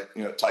website,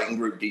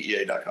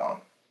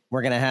 TitanGroupDEA.com.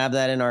 We're going to have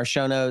that in our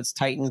show notes.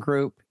 Titan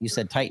Group. You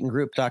said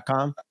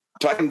TitanGroup.com?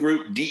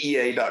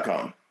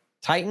 TitanGroupDEA.com.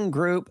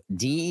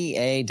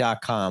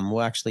 TitanGroupDEA.com.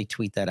 We'll actually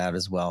tweet that out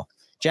as well.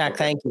 Jack,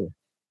 Thank you.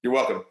 You're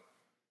welcome.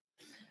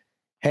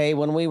 Hey,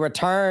 when we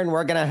return,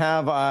 we're going to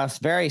have a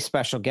very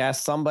special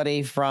guest,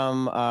 somebody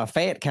from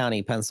Fayette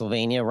County,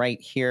 Pennsylvania,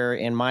 right here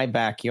in my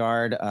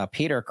backyard.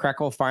 Peter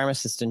Krekel,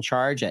 pharmacist in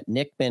charge at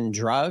Nickman's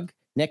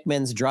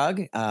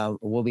Drug.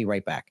 We'll be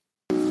right back.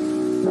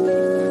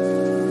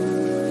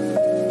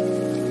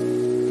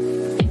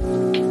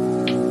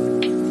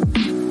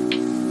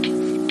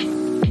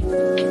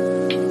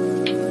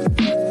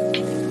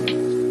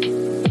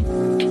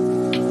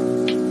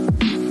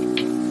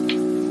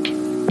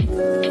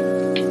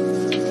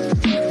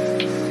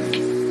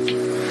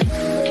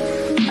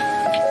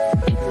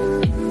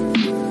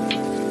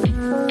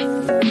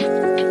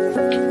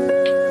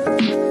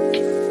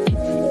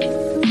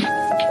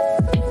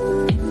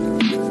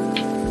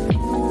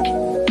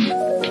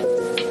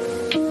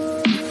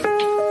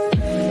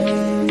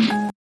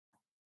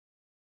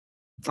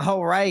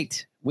 All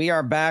right. We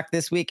are back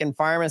This Week in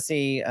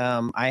Pharmacy.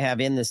 I have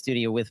in the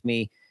studio with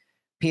me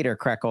Peter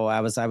Krekel.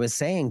 I was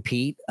saying,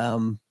 Pete,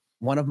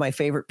 one of my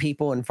favorite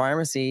people in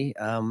pharmacy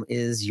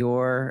is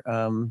your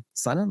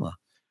son-in-law.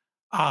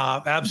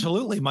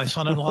 Absolutely. My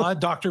son-in-law,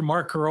 Dr.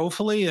 Mark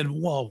Garofoli, and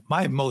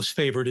my most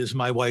favorite is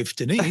my wife,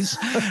 Denise,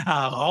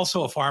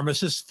 also a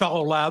pharmacist,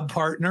 fellow lab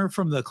partner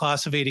from the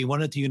class of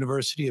 81 at the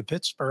University of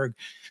Pittsburgh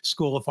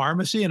School of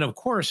Pharmacy. And of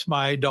course,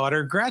 my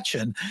daughter,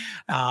 Gretchen,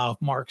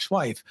 Mark's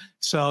wife.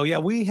 So yeah,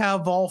 we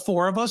have all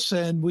four of us,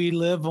 and we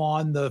live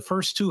on the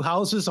first two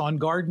houses on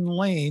Garden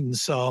Lane.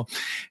 So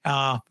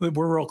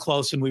we're real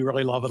close, and we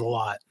really love it a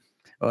lot.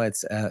 Oh,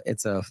 it's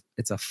a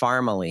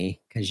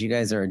family, because you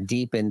guys are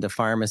deep into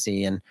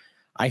pharmacy, and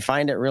I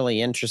find it really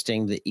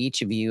interesting that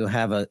each of you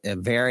have a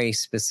very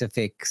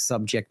specific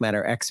subject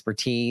matter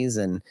expertise,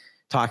 and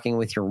talking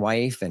with your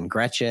wife and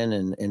Gretchen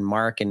and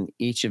Mark, and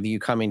each of you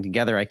coming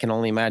together. I can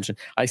only imagine.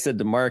 I said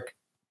to Mark,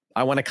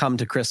 I want to come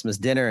to Christmas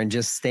dinner and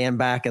just stand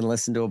back and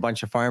listen to a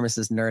bunch of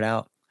pharmacists nerd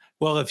out.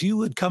 Well, if you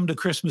would come to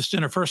Christmas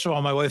dinner, first of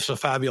all, my wife's a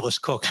fabulous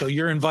cook, so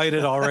you're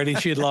invited already.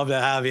 She'd love to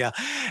have you.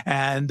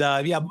 And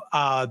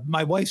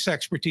my wife's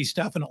expertise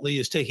definitely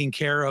is taking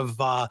care of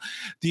the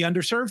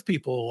underserved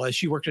people.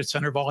 She worked at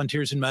Center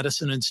Volunteers in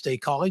Medicine and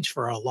State College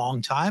for a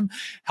long time,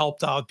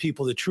 helped out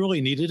people that truly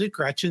needed it.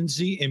 Gretchen's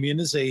the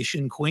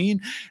immunization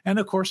queen. And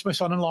of course, my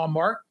son-in-law,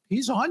 Mark,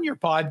 he's on your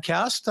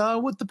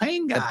podcast with the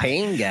pain guy. The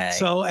pain guy.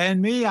 So, and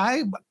me,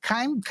 I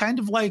kind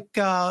of like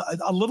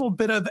a little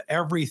bit of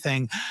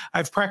everything.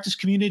 I've practiced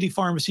community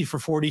pharmacy for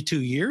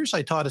 42 years.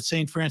 I taught at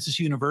St. Francis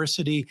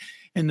University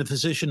in the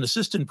physician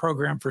assistant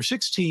program for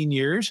 16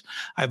 years.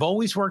 I've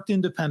always worked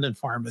independent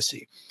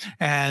pharmacy.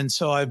 And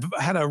so I've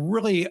had a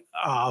really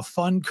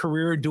fun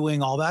career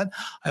doing all that.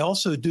 I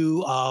also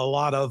do a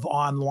lot of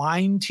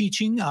online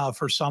teaching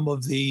for some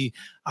of the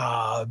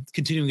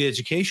continuing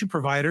education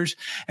providers.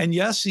 And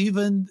yes,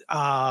 even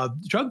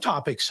Drug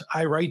Topics,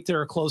 I write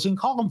their closing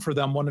column for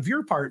them, one of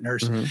your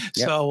partners. Mm-hmm.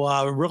 Yep.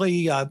 So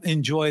really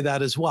enjoy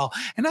that as well.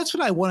 And that's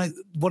what I want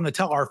to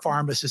tell our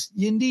pharmacists.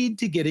 You need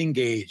to get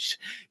engaged.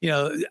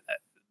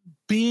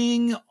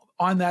 Being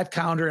on that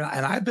counter,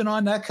 and I've been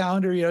on that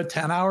counter,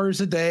 10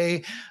 hours a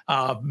day,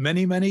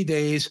 many, many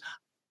days.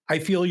 I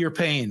feel your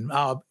pain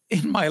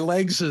in my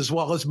legs as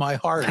well as my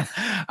heart.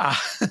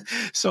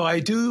 So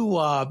I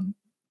do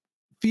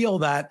feel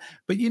that,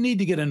 but you need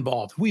to get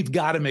involved. We've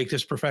got to make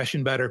this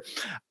profession better.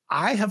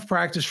 I have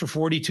practiced for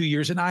 42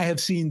 years, and I have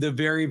seen the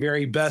very,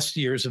 very best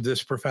years of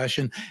this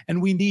profession,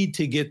 and we need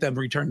to get them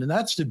returned. And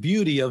that's the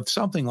beauty of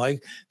something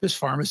like this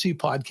Pharmacy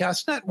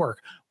Podcast Network,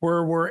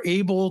 where we're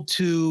able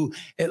to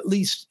at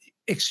least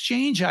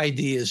exchange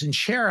ideas and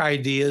share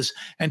ideas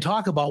and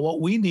talk about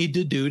what we need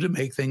to do to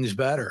make things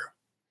better.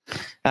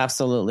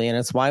 Absolutely. And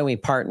it's why we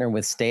partner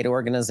with state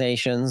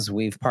organizations.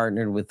 We've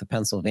partnered with the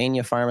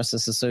Pennsylvania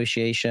Pharmacists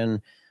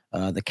Association,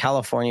 the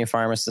California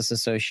Pharmacists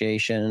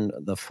Association,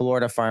 the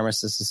Florida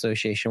Pharmacists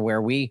Association,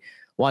 where we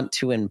want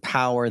to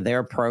empower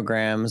their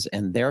programs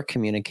and their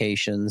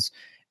communications.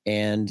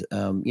 And,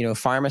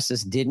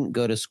 pharmacists didn't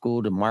go to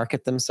school to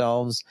market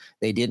themselves.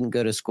 They didn't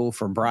go to school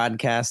for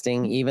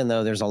broadcasting, even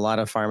though there's a lot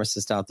of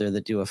pharmacists out there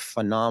that do a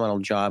phenomenal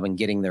job in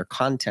getting their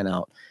content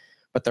out.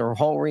 But the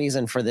whole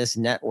reason for this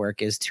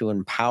network is to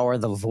empower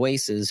the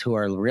voices who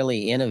are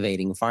really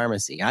innovating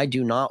pharmacy. I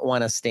do not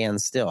want to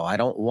stand still. I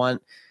don't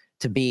want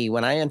to be,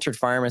 when I entered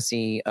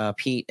pharmacy,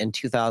 Pete, in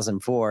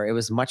 2004, it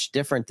was much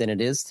different than it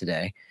is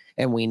today.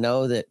 And we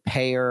know that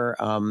payer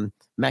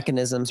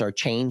mechanisms are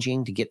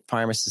changing to get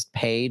pharmacists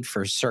paid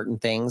for certain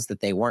things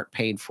that they weren't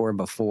paid for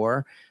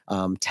before.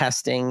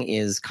 Testing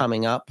is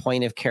coming up,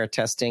 point of care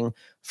testing,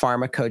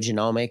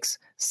 pharmacogenomics,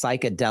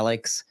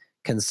 psychedelics,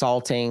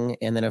 consulting.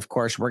 And then, of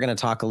course, we're going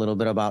to talk a little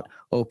bit about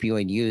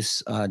opioid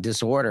use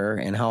disorder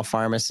and how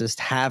pharmacists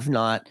have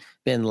not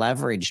been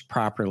leveraged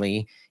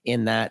properly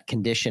in that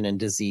condition and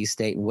disease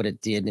state and what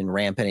it did in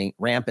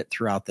rampant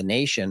throughout the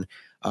nation.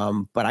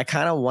 But I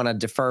kind of want to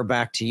defer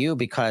back to you,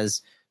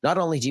 because not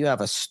only do you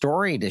have a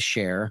story to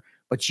share,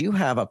 but you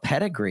have a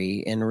pedigree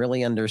in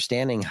really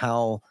understanding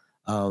how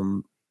OUD,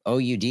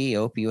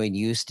 opioid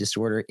use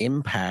disorder,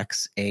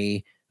 impacts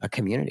a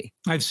community.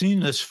 I've seen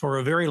this for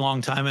a very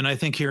long time. And I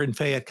think here in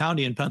Fayette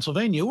County in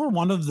Pennsylvania, we're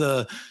one of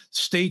the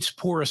state's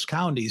poorest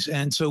counties.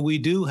 And so we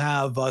do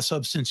have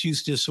substance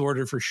use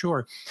disorder for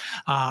sure.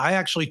 I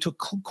actually took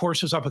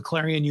courses up at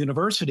Clarion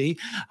University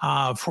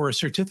for a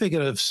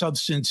certificate of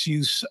substance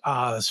use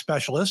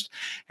specialist.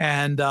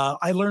 And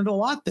I learned a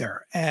lot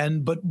there.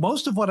 But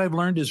most of what I've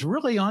learned is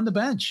really on the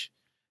bench,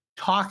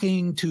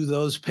 talking to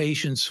those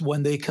patients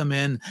when they come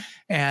in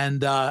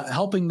and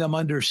helping them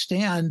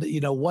understand,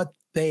 what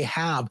they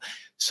have.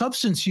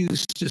 Substance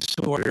use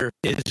disorder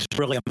is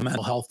really a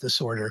mental health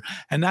disorder.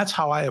 And that's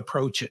how I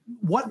approach it.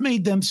 What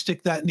made them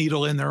stick that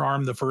needle in their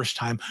arm the first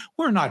time?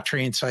 We're not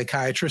trained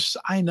psychiatrists.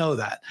 I know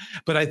that.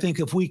 But I think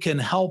if we can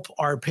help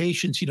our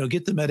patients,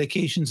 get the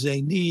medications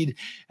they need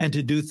and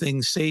to do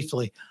things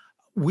safely.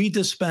 We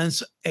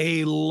dispense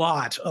a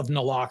lot of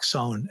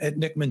naloxone at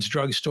Nickman's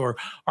drugstore.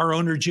 Our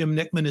owner, Jim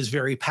Nickman, is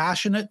very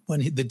passionate.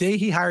 The day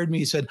he hired me,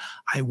 he said,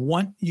 I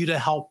want you to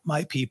help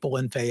my people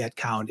in Fayette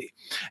County.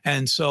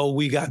 And so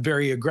we got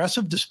very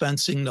aggressive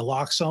dispensing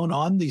naloxone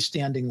on these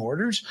standing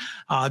orders.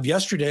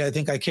 Yesterday, I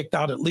think I kicked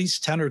out at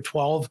least 10 or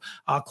 12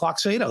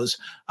 Cloxatos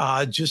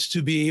just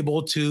to be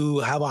able to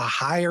have a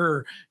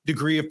higher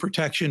degree of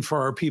protection for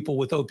our people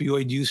with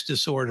opioid use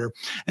disorder.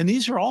 And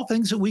these are all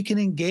things that we can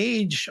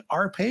engage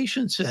our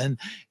patients in.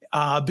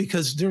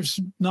 Because there's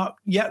not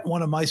yet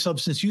one of my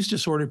substance use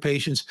disorder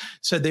patients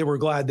said they were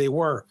glad they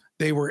were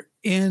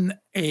in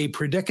a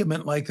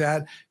predicament like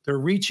that. They're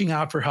reaching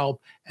out for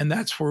help. And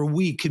that's where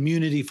we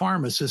community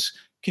pharmacists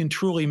can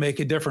truly make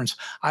a difference.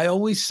 I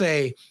always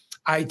say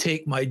I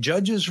take my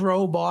judge's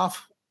robe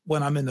off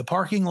when I'm in the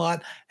parking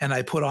lot and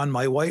I put on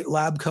my white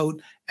lab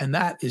coat, and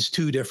that is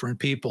two different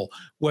people,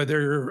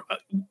 whether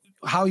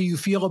how you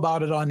feel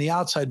about it on the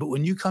outside. But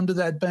when you come to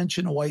that bench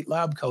in a white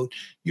lab coat,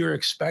 you're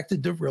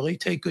expected to really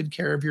take good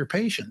care of your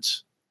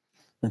patients.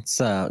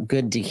 That's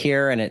good to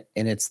hear. And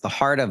it's the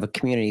heart of a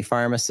community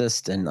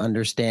pharmacist and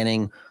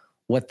understanding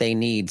what they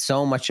need.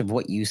 So much of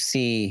what you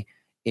see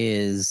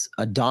is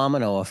a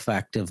domino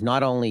effect of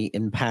not only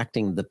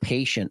impacting the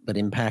patient, but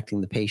impacting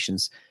the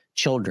patient's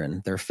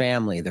children, their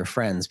family, their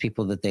friends,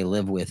 people that they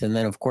live with. And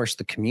then, of course,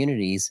 the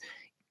communities,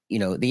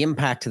 the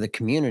impact to the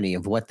community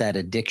of what that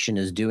addiction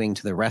is doing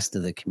to the rest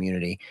of the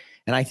community.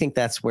 And I think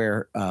that's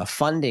where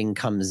funding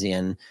comes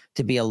in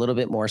to be a little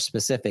bit more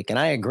specific. And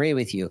I agree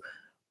with you.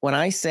 When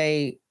I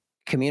say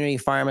community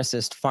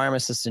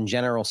pharmacists in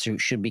general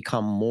should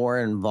become more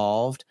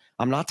involved,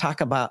 I'm not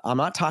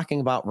talking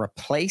about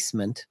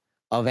replacement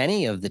of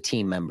any of the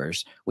team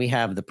members. We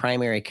have the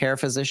primary care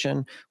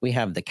physician, we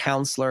have the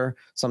counselor,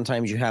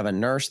 sometimes you have a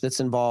nurse that's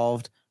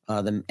involved,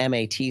 the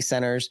MAT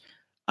centers.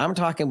 I'm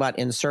talking about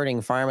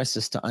inserting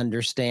pharmacists to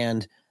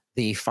understand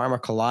the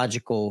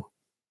pharmacological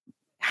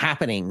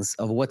happenings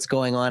of what's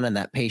going on in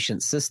that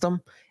patient's system.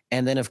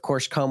 And then, of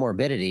course,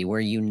 comorbidity,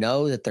 where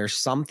that there's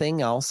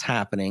something else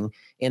happening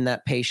in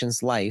that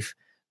patient's life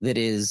that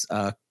is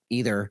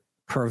either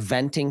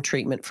preventing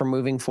treatment from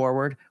moving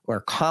forward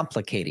or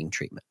complicating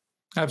treatment.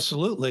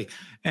 Absolutely.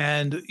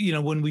 And,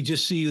 when we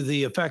just see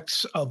the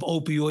effects of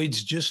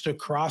opioids just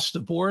across the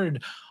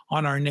board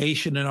on our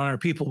nation and on our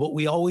people, but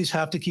we always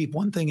have to keep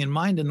one thing in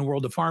mind in the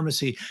world of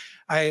pharmacy.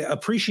 I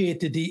appreciate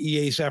the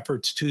DEA's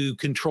efforts to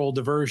control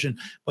diversion,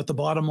 but the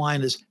bottom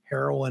line is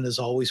heroin is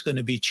always going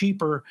to be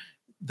cheaper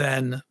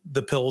than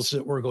the pills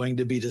that we're going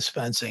to be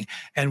dispensing.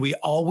 And we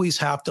always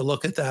have to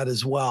look at that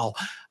as well.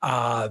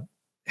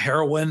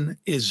 Heroin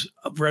is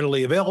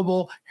readily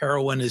available.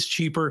 Heroin is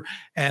cheaper.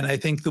 And I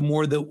think the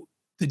more that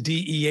the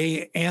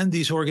DEA and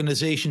these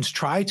organizations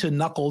try to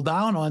knuckle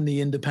down on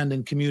the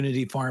independent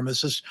community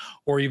pharmacists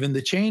or even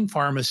the chain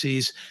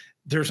pharmacies,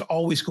 there's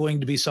always going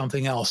to be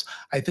something else.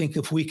 I think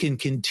if we can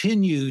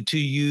continue to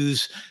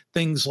use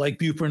things like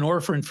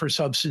buprenorphine for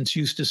substance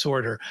use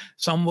disorder,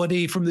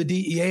 somebody from the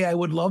DEA, I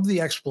would love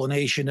the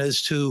explanation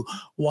as to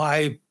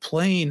why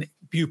plain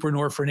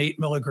buprenorphine 8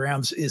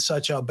 milligrams is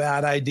such a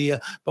bad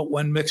idea, but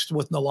when mixed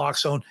with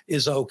naloxone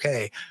is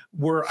okay.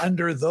 We're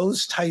under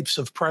those types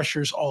of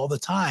pressures all the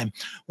time.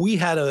 We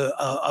had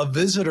a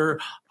visitor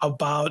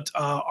about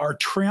our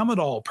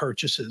tramadol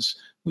purchases.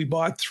 We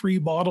bought 3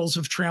 bottles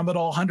of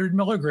tramadol, 100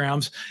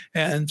 milligrams,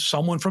 and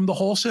someone from the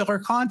wholesaler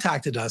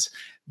contacted us.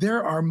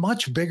 There are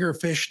much bigger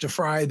fish to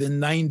fry than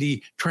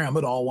 90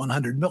 tramadol,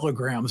 100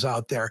 milligrams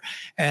out there.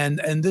 And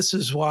this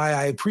is why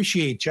I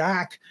appreciate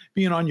Jack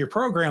being on your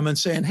program and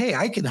saying, hey,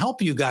 I can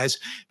help you guys,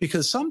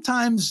 because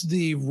sometimes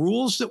the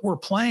rules that we're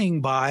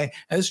playing by,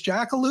 as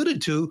Jack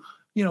alluded to,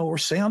 or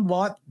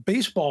sandlot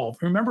baseball.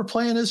 Remember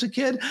playing as a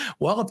kid?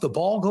 Well, if the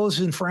ball goes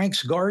in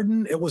Frank's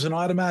garden, it was an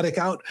automatic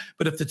out.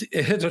 But if it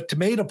hit a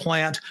tomato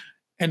plant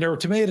and there were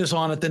tomatoes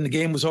on it, then the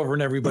game was over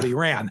and everybody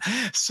ran.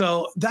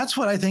 So that's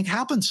what I think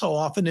happens so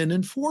often in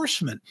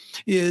enforcement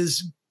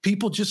is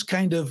people just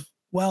kind of,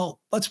 well,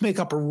 let's make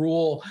up a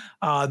rule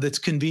that's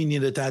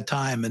convenient at that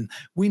time. And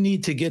we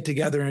need to get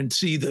together and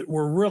see that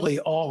we're really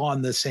all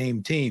on the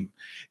same team.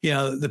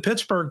 The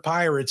Pittsburgh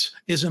Pirates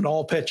isn't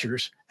all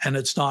pitchers and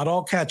it's not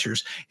all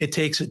catchers. It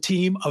takes a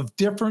team of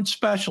different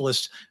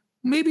specialists,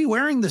 maybe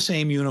wearing the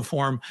same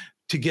uniform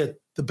to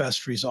get the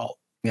best result.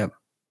 Yep.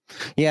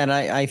 Yeah. And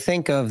I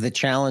think of the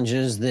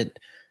challenges that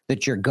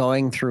you're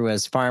going through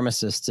as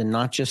pharmacists, and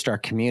not just our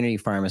community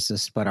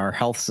pharmacists, but our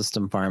health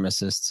system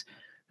pharmacists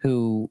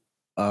who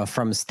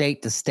from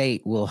state to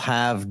state will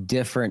have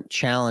different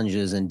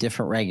challenges and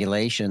different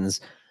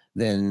regulations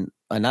than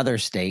another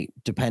state,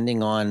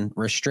 depending on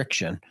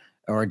restriction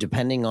or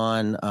depending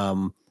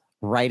on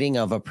writing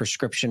of a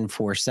prescription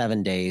for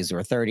 7 days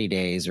or 30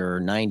 days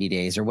or 90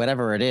 days or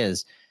whatever it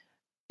is.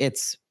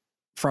 It's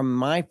from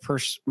my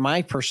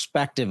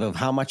perspective of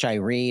how much I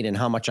read and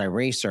how much I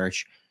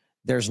research,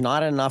 there's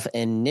not enough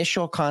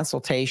initial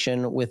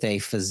consultation with a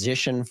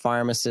physician,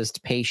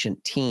 pharmacist,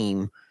 patient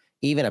team,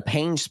 even a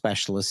pain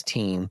specialist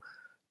team,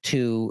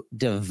 to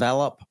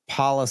develop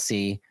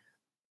policy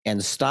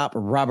and stop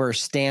rubber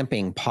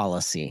stamping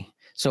policy.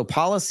 So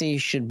policy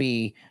should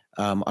be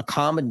a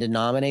common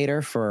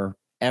denominator for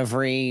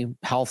every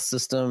health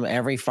system,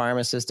 every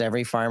pharmacist,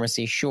 every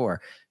pharmacy,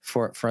 sure,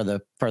 for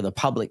the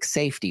public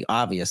safety,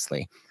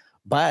 obviously.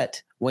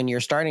 But when you're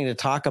starting to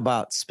talk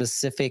about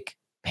specific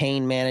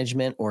pain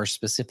management or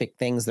specific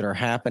things that are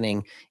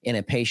happening in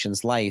a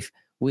patient's life,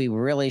 we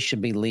really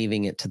should be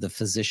leaving it to the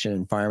physician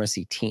and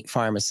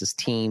pharmacist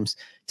teams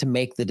to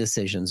make the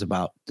decisions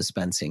about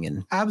dispensing.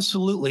 And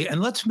absolutely.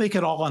 And let's make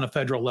it all on a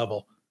federal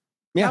level.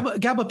 Yeah.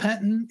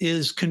 Gabapentin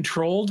is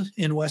controlled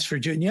in West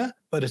Virginia,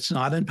 but it's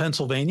not in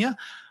Pennsylvania.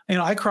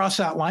 I cross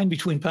that line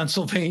between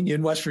Pennsylvania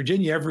and West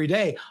Virginia every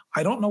day.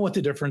 I don't know what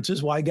the difference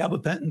is, why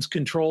gabapentin's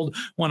controlled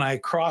when I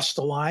cross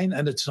the line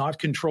and it's not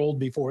controlled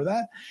before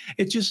that.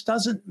 It just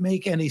doesn't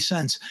make any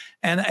sense.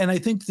 And I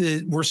think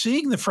that we're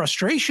seeing the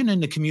frustration in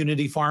the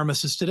community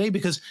pharmacists today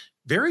because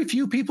very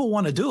few people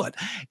want to do it.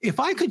 If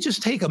I could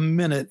just take a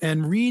minute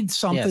and read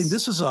something. Yes.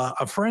 This is a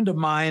friend of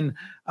mine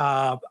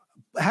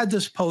had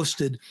this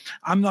posted.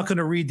 I'm not going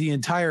to read the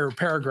entire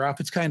paragraph.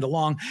 It's kind of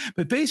long,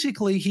 but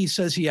basically he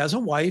says he has a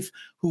wife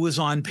who is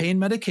on pain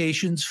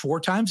medications 4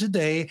 times a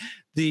day.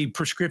 The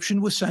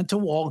prescription was sent to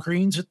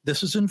Walgreens.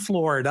 This is in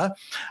Florida.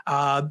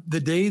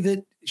 The day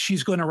that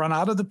she's going to run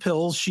out of the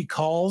pills, she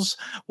calls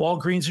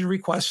Walgreens and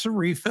requests a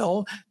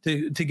refill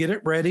to get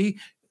it ready.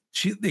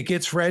 It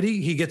gets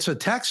ready. He gets a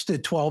text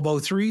at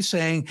 12:03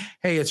 saying,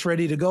 hey, it's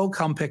ready to go.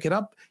 Come pick it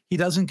up. He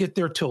doesn't get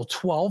there till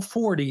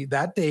 12:40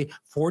 that day.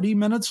 40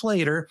 minutes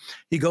later,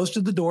 he goes to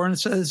the door and it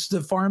says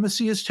the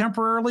pharmacy is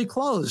temporarily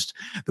closed.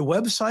 The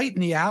website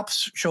and the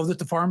apps show that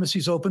the pharmacy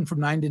is open from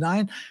 9 to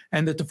 9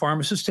 and that the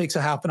pharmacist takes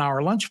a half an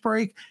hour lunch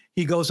break.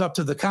 He goes up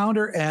to the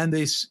counter and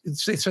they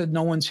said,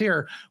 no one's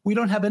here. We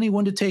don't have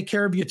anyone to take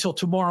care of you till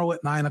tomorrow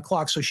at 9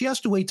 o'clock. So she has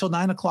to wait till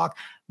 9 o'clock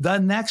the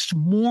next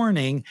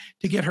morning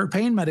to get her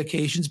pain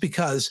medications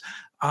because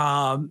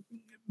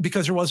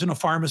there wasn't a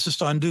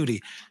pharmacist on duty.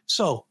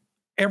 So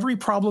every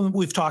problem that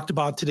we've talked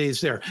about today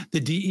is there. The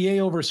DEA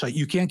oversight.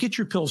 You can't get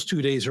your pills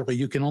 2 days early.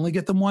 You can only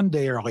get them 1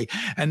 day early.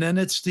 And then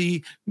it's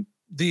the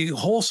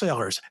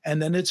wholesalers.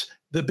 And then it's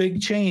the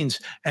big chains.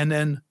 And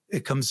then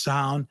it comes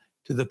down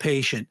to the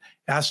patient.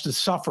 Has to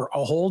suffer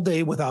a whole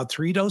day without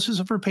 3 doses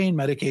of her pain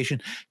medication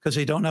because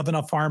they don't have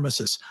enough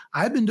pharmacists.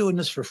 I've been doing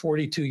this for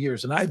 42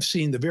 years, and I've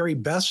seen the very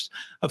best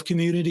of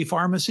community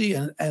pharmacy,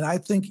 and I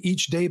think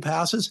each day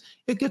passes,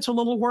 it gets a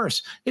little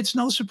worse. It's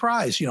no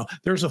surprise.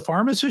 There's a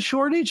pharmacist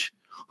shortage.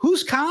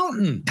 Who's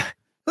counting?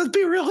 Let's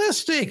be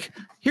realistic.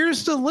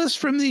 Here's the list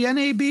from the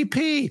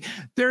NABP.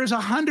 There's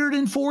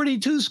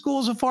 142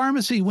 schools of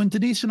pharmacy. When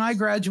Denise and I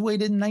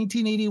graduated in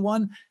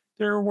 1981,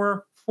 there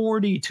were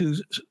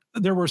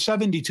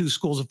 72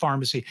 schools of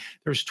pharmacy.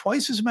 There's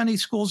twice as many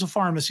schools of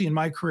pharmacy in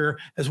my career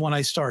as when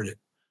I started.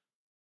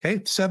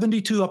 Okay,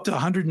 72 up to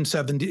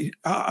 170,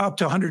 up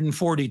to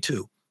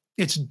 142.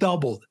 It's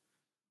doubled.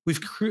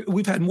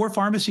 We've had more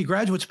pharmacy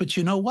graduates, but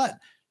you know what?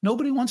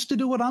 Nobody wants to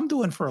do what I'm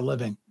doing for a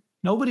living.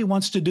 Nobody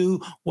wants to do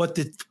what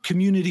the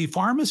community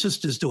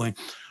pharmacist is doing.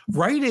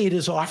 Rite Aid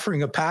is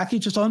offering a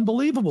package. It's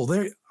unbelievable.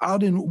 They're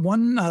out in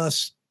one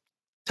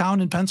town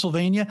in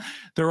Pennsylvania.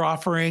 They're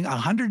offering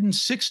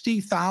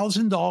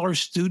 $160,000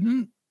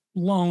 student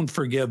loan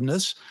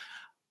forgiveness,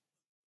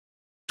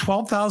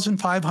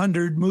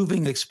 $12,500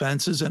 moving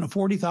expenses, and a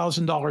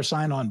 $40,000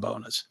 sign-on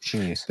bonus.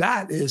 Jeez.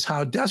 That is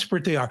how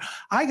desperate they are.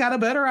 I got a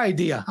better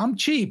idea. I'm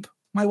cheap.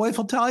 My wife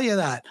will tell you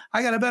that.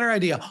 I got a better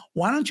idea.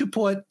 Why don't you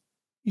put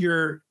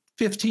your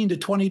 $15 to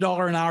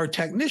 $20 an hour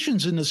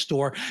technicians in the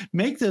store,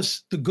 make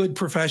this the good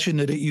profession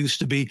that it used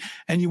to be,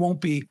 and you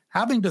won't be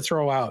having to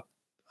throw out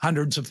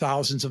hundreds of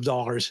thousands of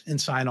dollars in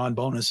sign-on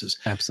bonuses.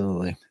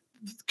 Absolutely.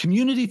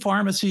 community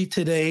pharmacy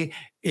today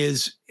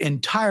is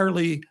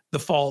entirely the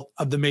fault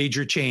of the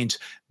major chains.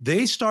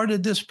 They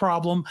started this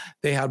problem.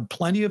 They had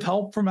plenty of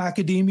help from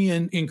academia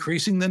in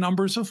increasing the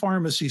numbers of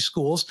pharmacy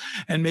schools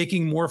and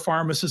making more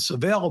pharmacists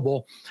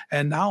available.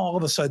 And now all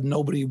of a sudden,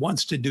 nobody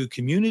wants to do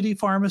community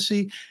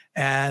pharmacy,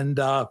 and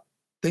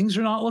things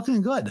are not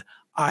looking good.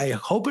 I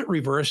hope it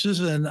reverses,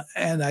 and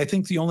I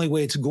think the only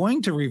way it's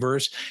going to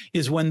reverse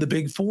is when the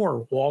big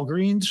four,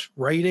 Walgreens,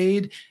 Rite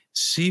Aid,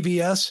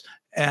 CVS,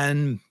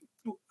 and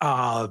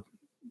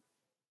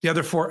the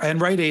other four,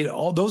 and Rite Aid,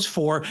 all those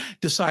four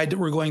decide that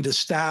we're going to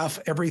staff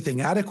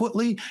everything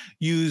adequately,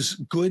 use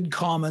good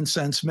common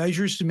sense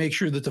measures to make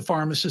sure that the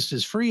pharmacist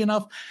is free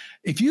enough.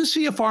 If you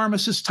see a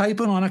pharmacist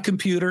typing on a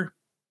computer,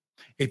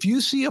 if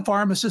you see a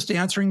pharmacist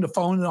answering the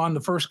phone on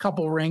the first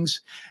couple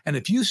rings, and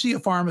if you see a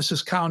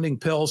pharmacist counting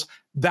pills,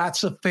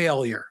 that's a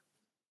failure.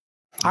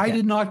 Okay. I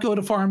did not go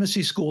to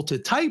pharmacy school to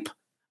type.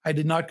 I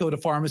did not go to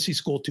pharmacy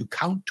school to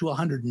count to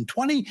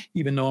 120,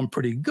 even though I'm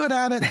pretty good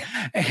at it.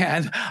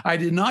 And I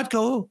did not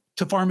go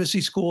to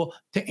pharmacy school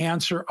to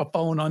answer a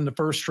phone on the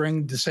first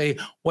ring to say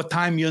what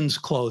time Yun's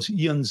close.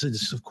 Yun's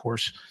is, of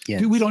course,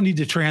 yes. We don't need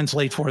to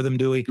translate for them,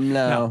 do we?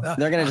 No,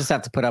 they're going to just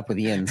have to put up with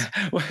Yun's.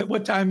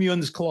 What time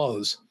Yun's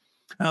close?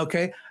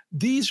 Okay.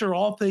 These are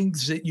all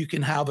things that you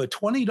can have a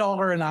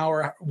 $20 an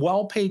hour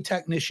well-paid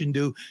technician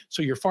do,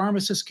 so your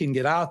pharmacist can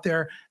get out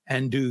there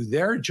and do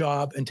their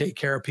job and take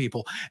care of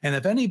people. And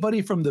if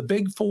anybody from the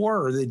Big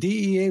Four or the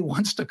DEA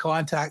wants to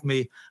contact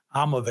me,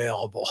 I'm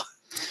available.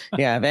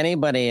 Yeah, if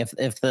anybody,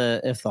 if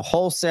the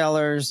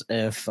wholesalers,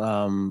 if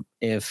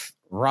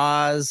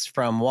Roz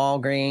from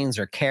Walgreens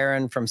or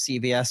Karen from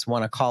CVS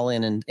want to call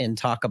in and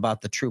talk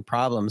about the true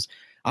problems,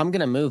 I'm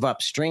going to move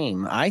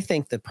upstream. I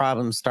think the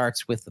problem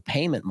starts with the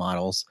payment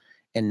models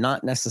and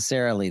not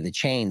necessarily the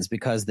chains,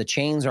 because the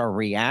chains are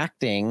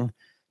reacting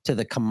to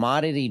the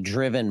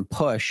commodity-driven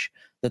push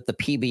that the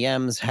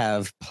PBMs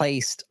have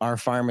placed our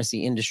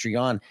pharmacy industry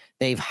on.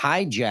 They've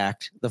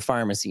hijacked the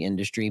pharmacy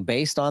industry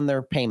based on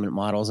their payment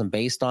models and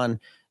based on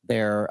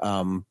their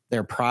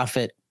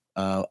profit,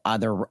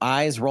 their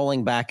eyes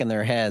rolling back in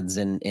their heads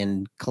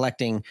and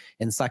collecting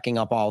and sucking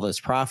up all this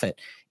profit.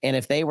 And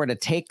if they were to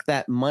take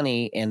that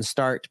money and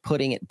start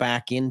putting it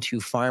back into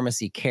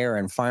pharmacy care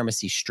and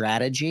pharmacy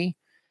strategy,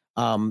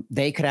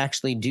 they could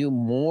actually do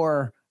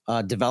more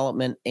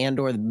development and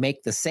or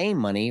make the same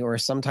money, or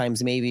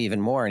sometimes maybe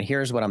even more. And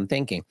here's what I'm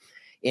thinking.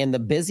 In the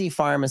busy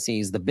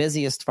pharmacies, the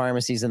busiest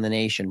pharmacies in the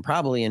nation,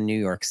 probably in New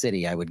York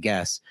City, I would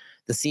guess,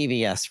 the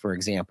CVS, for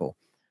example,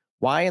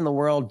 why in the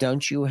world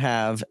don't you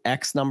have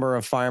X number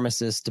of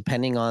pharmacists,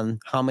 depending on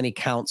how many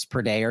counts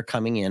per day are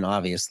coming in,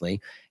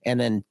 obviously, and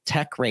then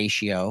tech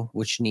ratio,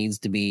 which needs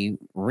to be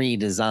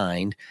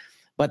redesigned,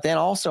 but then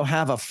also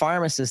have a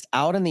pharmacist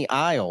out in the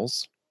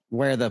aisles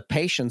where the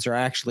patients are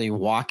actually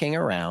walking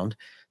around,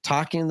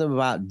 talking to them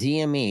about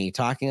DME,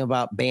 talking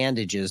about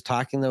bandages,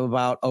 talking to them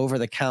about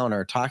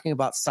over-the-counter, talking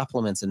about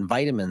supplements and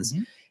vitamins,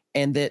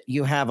 and that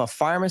you have a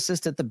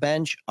pharmacist at the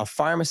bench, a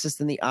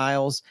pharmacist in the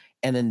aisles,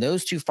 and then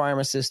those two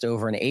pharmacists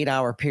over an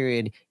 8-hour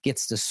period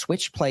gets to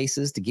switch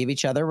places to give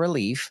each other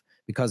relief,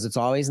 because it's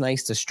always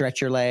nice to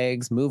stretch your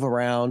legs, move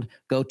around,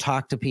 go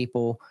talk to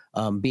people,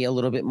 be a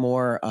little bit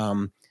more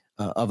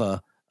of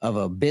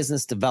a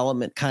business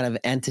development kind of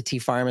entity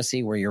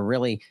pharmacy, where you're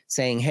really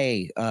saying,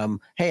 hey,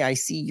 I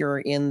see you're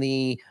in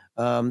the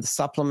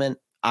supplement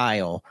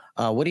aisle.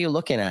 What are you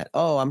looking at?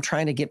 Oh, I'm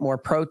trying to get more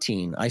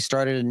protein. I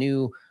started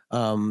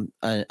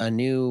a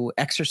new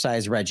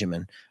exercise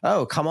regimen.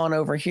 Oh, come on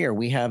over here.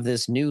 We have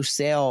this new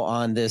sale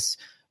on this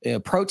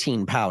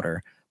protein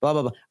powder, blah,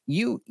 blah, blah.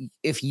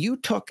 If you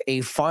took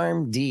a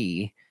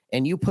PharmD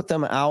and you put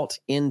them out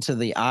into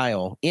the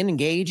aisle,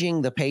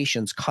 engaging the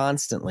patients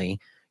constantly,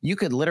 you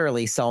could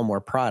literally sell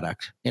more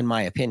product, in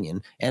my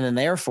opinion. And then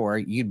therefore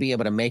you'd be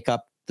able to make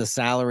up the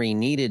salary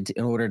needed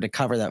in order to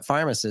cover that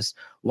pharmacist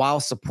while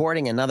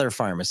supporting another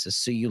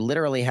pharmacist. So you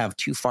literally have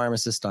two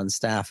pharmacists on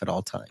staff at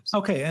all times.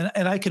 Okay.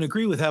 And I can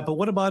agree with that. But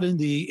what about in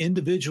the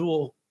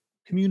individual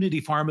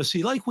community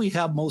pharmacy like we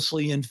have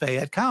mostly in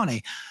Fayette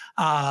County?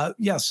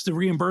 Yes, the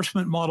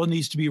reimbursement model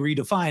needs to be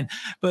redefined,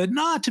 but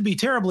not to be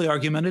terribly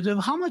argumentative.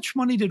 How much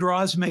money did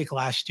Roz make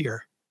last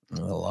year?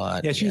 A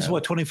lot. Yeah, she's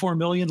what, 24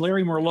 million?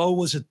 Larry Merlot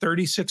was at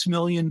 $36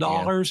 million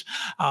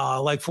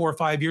like 4 or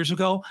 5 years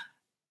ago.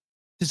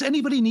 Does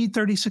anybody need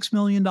 $36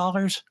 million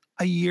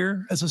a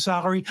year as a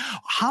salary?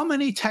 How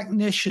many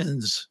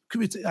technicians,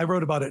 I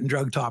wrote about it in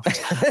Drug Topics,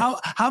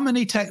 how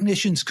many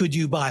technicians could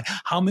you buy?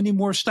 How many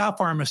more staff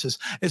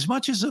pharmacists? As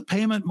much as the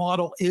payment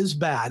model is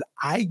bad,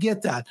 I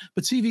get that,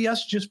 but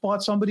CVS just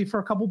bought somebody for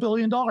a couple $2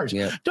 billion.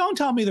 Yeah. Don't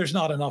tell me there's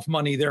not enough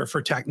money there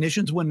for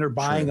technicians when they're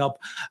buying up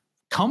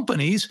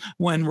companies,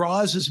 when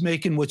Roz is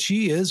making what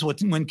she is,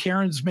 when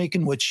Karen's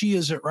making what she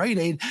is at Rite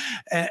Aid,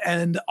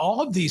 and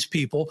all of these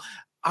people,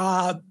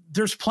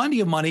 there's plenty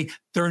of money.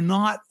 They're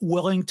not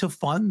willing to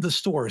fund the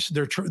stores.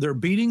 They're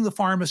beating the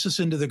pharmacists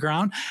into the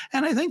ground.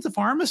 And I think the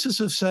pharmacists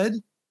have said,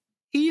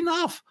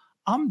 enough.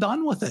 I'm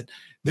done with it.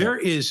 There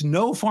is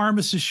no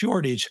pharmacist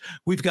shortage.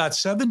 We've got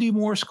 70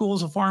 more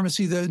schools of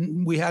pharmacy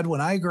than we had when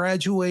I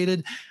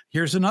graduated.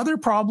 Here's another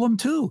problem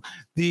too.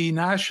 The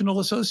National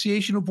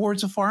Association of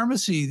Boards of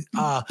Pharmacy,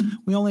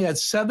 we only had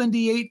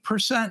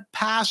 78%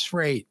 pass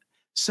rate.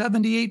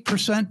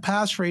 78%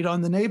 pass rate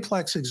on the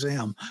NAPLEX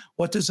exam.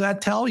 What does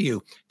that tell you?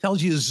 It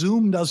tells you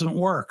Zoom doesn't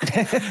work.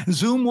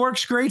 Zoom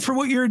works great for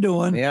what you're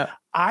doing. Yeah.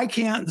 I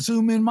can't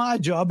Zoom in my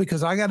job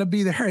because I got to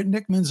be there at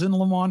Nickman's in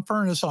Lamont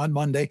Furnace on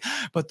Monday.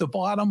 But the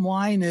bottom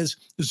line is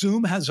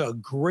Zoom has a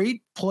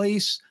great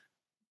place,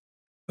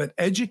 but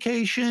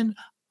education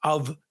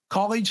of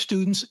college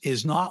students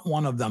is not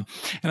one of them.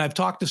 And I've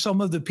talked to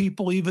some of the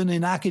people, even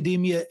in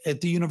academia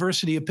at the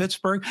University of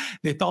Pittsburgh.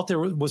 They felt there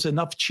was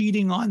enough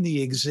cheating on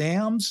the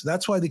exams.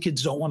 That's why the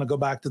kids don't want to go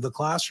back to the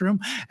classroom.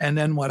 And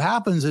then what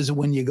happens is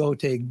when you go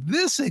take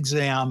this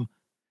exam,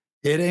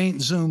 it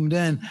ain't zoomed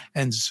in.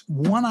 And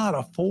 1 out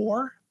of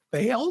 4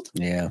 failed.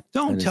 Yeah.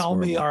 Don't tell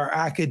me our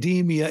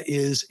academia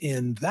is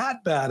in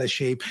that bad a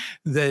shape.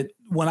 That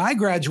when I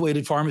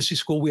graduated pharmacy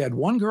school, we had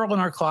one girl in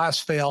our class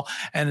fail,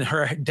 and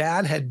her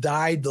dad had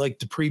died like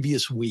the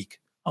previous week.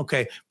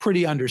 Okay,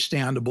 pretty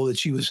understandable that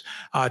she was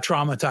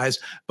traumatized.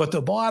 But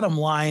the bottom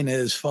line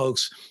is,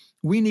 folks,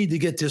 we need to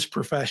get this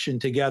profession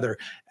together.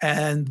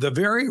 And the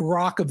very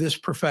rock of this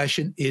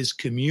profession is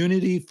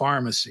community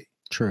pharmacy.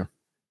 True.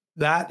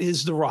 That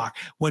is the rock.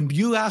 When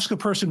you ask a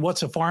person,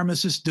 what's a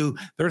pharmacist do?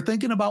 They're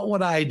thinking about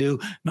what I do,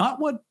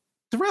 not what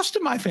the rest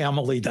of my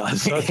family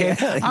does. Okay.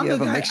 I'm the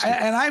guy,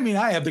 and I mean,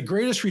 I have the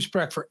greatest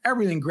respect for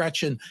everything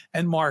Gretchen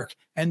and Mark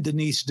and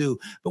Denise do.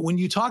 But when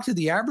you talk to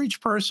the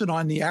average person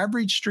on the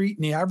average street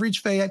in the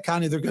average Fayette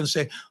County, they're going to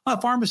say, oh,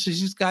 pharmacist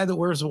is this guy that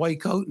wears a white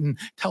coat and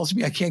tells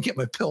me I can't get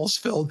my pills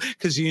filled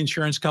because the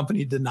insurance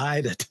company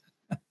denied it.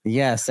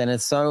 Yes. And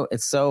it's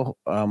so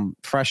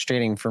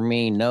frustrating for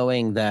me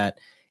knowing that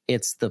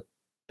it's the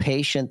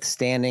patient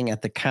standing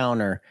at the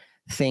counter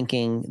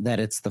thinking that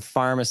it's the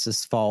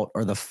pharmacist's fault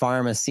or the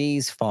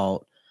pharmacy's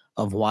fault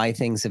of why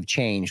things have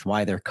changed,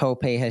 why their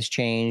copay has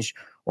changed,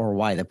 or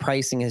why the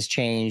pricing has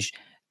changed,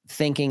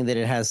 thinking that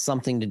it has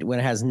something to do when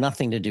it has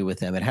nothing to do with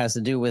them. It has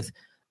to do with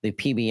the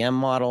PBM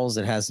models.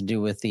 It has to do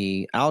with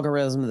the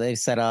algorithm that they've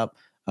set up,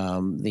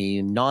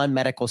 the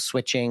non-medical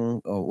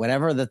switching or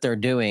whatever that they're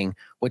doing,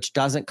 which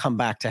doesn't come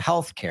back to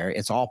healthcare.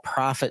 It's all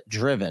profit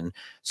driven.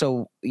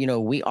 So,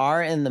 we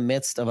are in the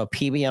midst of a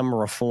PBM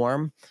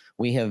reform.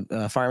 We have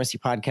Pharmacy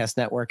Podcast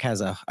Network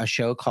has a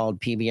show called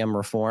PBM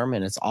Reform,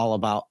 and it's all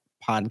about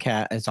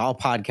It's all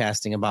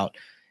podcasting about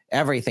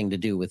everything to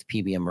do with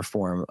PBM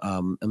reform.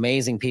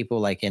 Amazing people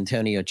like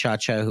Antonio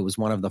Chacha, who was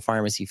one of the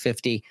Pharmacy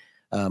 50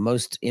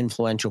 most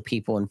influential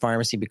people in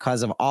pharmacy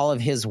because of all of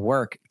his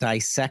work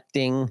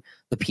dissecting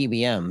the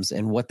PBMs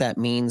and what that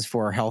means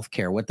for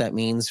healthcare, what that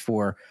means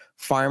for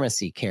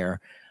pharmacy care.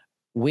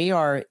 We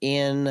are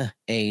in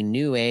a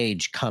new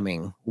age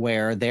coming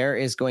where there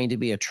is going to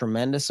be a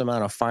tremendous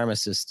amount of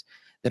pharmacists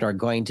that are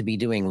going to be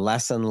doing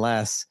less and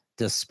less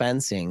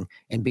dispensing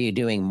and be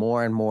doing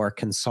more and more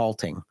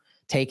consulting,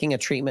 taking a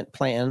treatment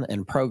plan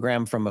and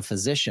program from a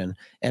physician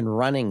and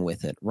running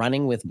with it,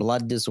 running with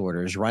blood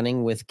disorders,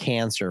 running with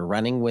cancer,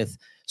 running with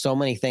so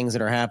many things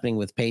that are happening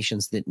with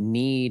patients that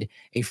need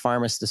a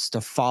pharmacist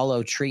to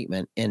follow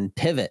treatment and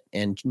pivot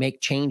and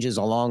make changes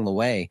along the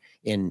way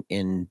in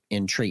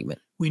treatment.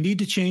 We need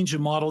to change the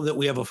model that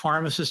we have a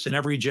pharmacist in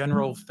every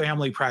general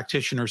family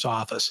practitioner's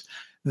office.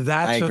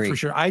 That's for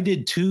sure. I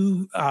did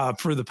 2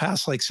 for the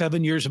past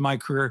 7 years of my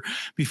career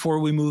before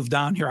we moved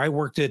down here. I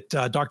worked at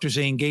Dr.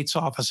 Zane Gates'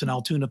 office in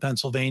Altoona,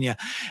 Pennsylvania.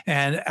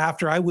 And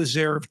after I was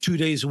there 2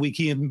 days a week,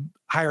 he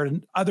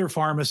hired other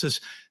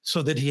pharmacists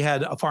so that he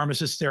had a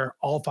pharmacist there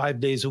all 5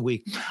 days a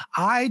week.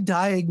 I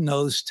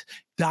diagnosed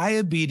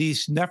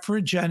diabetes,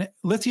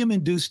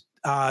 lithium-induced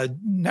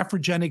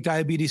nephrogenic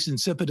diabetes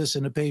insipidus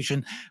in a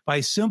patient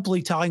by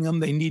simply telling them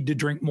they need to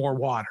drink more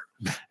water.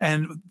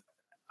 And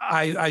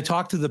I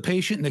talked to the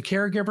patient and the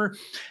caregiver,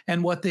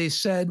 and what they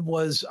said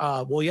was,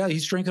 well, yeah,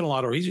 he's drinking a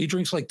lot, or he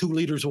drinks 2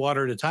 liters of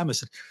water at a time. I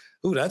said,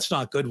 ooh, that's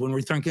not good. When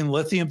we're thinking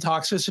lithium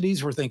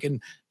toxicities, we're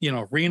thinking,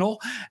 renal.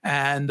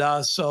 And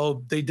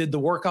so they did the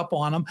workup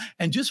on him.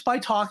 And just by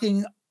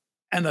talking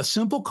and a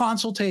simple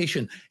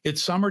consultation,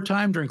 it's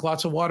summertime, drink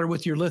lots of water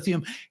with your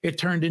lithium, it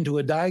turned into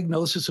a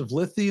diagnosis of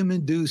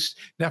lithium-induced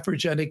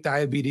nephrogenic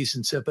diabetes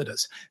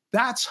insipidus.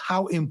 That's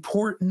how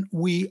important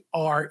we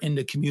are in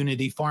the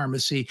community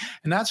pharmacy.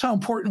 And that's how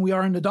important we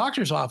are in the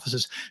doctor's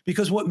offices.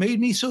 Because what made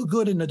me so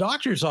good in the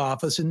doctor's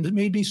office and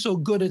made me so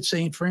good at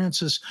St.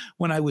 Francis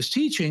when I was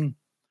teaching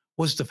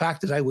was the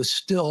fact that I was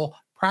still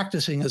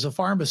practicing as a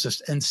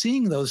pharmacist and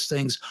seeing those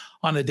things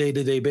on a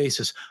day-to-day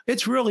basis.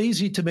 It's real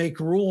easy to make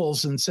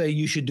rules and say,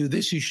 you should do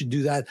this, you should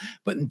do that.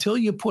 But until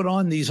you put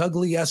on these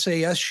ugly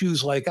SAS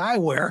shoes like I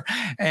wear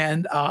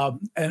and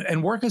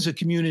work as a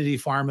community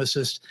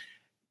pharmacist,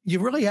 you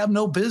really have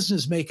no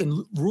business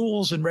making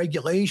rules and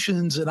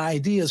regulations and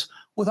ideas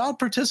without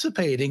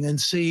participating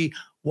and see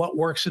what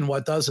works and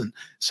what doesn't.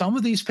 Some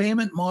of these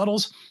payment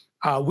models,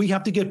 We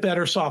have to get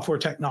better software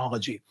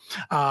technology.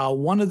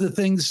 One of the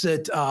things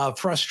that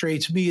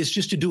frustrates me is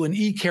just to do an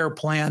e-care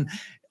plan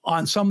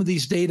on some of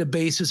these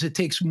databases. It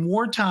takes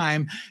more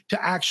time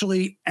to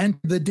actually enter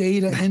the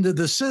data into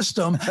the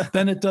system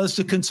than it does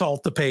to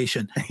consult the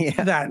patient.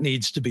 Yeah. That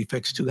needs to be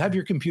fixed too. Have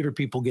your computer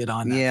people get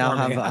on that. Yeah,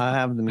 I'll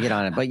have them get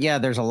on it. But yeah,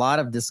 there's a lot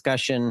of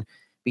discussion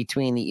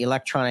between the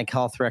electronic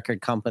health record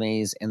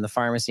companies and the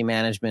pharmacy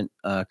management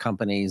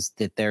companies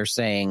that they're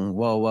saying,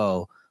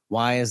 whoa,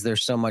 why is there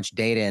so much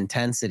data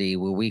intensity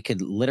where we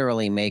could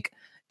literally make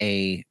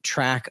a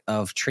track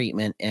of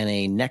treatment and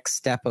a next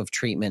step of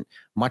treatment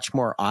much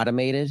more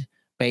automated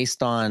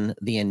based on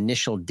the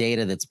initial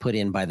data that's put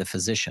in by the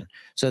physician,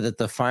 so that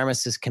the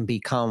pharmacist can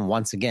become,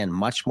 once again,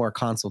 much more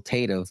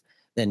consultative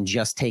than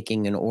just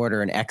taking an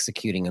order and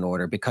executing an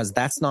order, because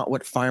that's not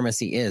what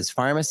pharmacy is.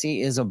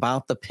 Pharmacy is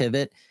about the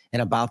pivot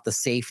and about the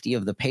safety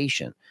of the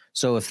patient.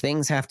 So if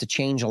things have to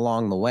change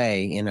along the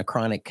way in a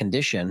chronic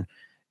condition,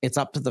 it's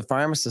up to the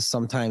pharmacist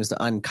sometimes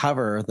to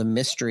uncover the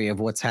mystery of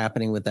what's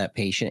happening with that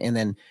patient and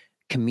then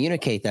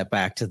communicate that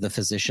back to the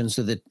physician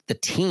so that the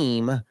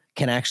team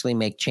can actually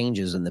make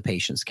changes in the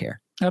patient's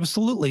care.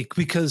 Absolutely.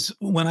 Because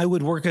when I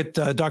would work at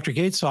Dr.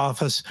 Gates'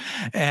 office,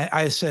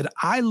 I said,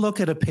 I look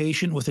at a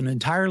patient with an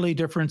entirely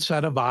different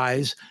set of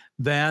eyes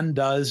than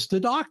does the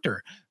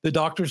doctor. The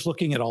doctor's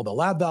looking at all the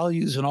lab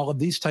values and all of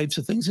these types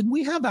of things, and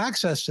we have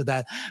access to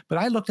that. But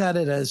I looked at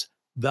it as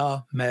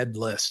the med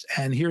list.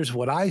 And here's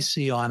what I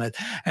see on it.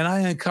 And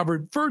I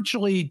uncovered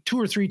virtually 2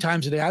 or 3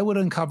 times a day, I would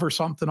uncover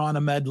something on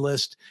a med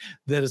list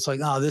that it's like,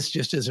 oh, this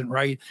just isn't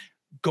right.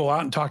 Go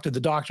out and talk to the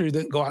doctor,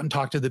 then go out and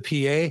talk to the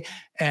PA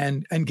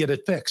and get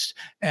it fixed.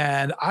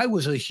 And I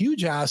was a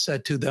huge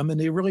asset to them, and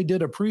they really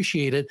did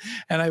appreciate it.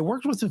 And I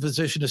worked with the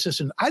physician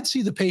assistant. I'd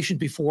see the patient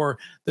before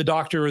the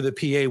doctor or the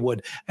PA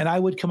would, and I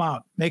would come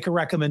out, make a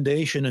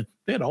recommendation, and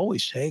they'd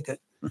always take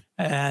it.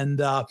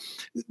 And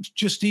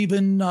just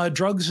even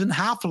drugs and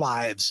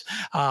half-lives.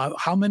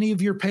 How many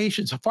of your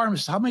patients, a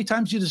pharmacist, how many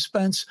times do you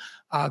dispense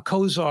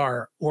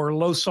Cozar or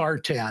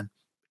Losartan?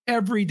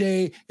 Every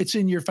day, it's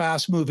in your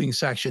fast-moving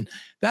section.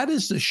 That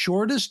is the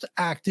shortest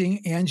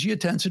acting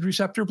angiotensin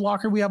receptor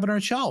blocker we have on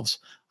our shelves.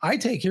 I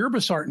take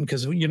irbesartan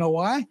because you know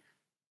why?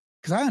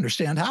 Because I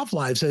understand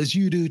half-lives, as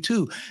you do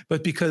too.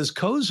 But because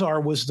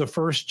Cozar was the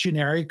first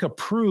generic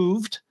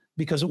approved,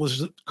 because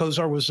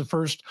Cozar was the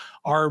first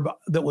ARB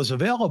that was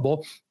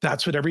available,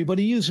 that's what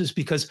everybody uses,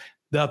 because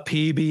the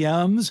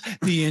PBMs,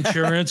 the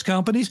insurance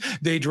companies,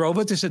 they drove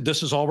it. They said,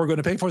 this is all we're going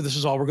to pay for. This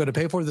is all we're going to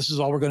pay for. This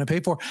is all we're going to pay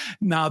for.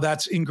 Now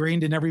that's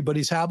ingrained in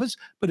everybody's habits,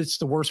 but it's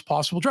the worst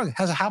possible drug. It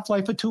has a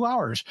half-life of 2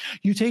 hours.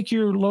 You take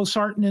your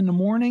Losartan in the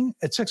morning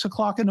at 6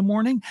 o'clock in the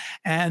morning,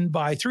 and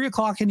by 3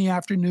 o'clock in the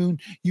afternoon,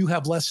 you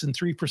have less than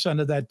 3%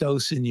 of that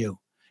dose in you.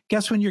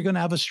 Guess when you're going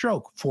to have a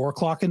stroke? 4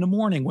 o'clock in the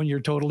morning when you're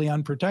totally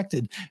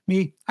unprotected.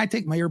 Me, I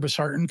take my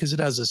irbesartan because it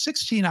has a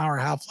 16-hour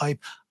half-life.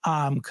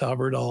 I'm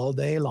covered all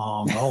day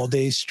long, all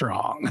day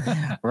strong.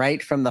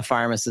 Right from the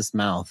pharmacist's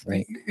mouth,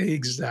 right?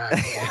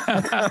 Exactly.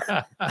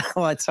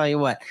 Well, I tell you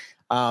what,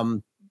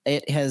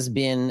 it has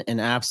been an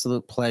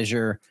absolute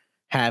pleasure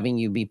having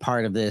you be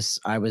part of this.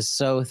 I was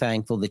so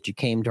thankful that you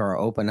came to our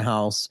open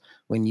house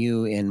when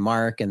you and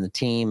Mark and the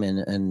team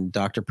and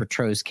Dr.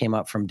 Petros came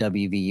up from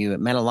WVU. It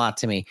meant a lot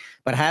to me.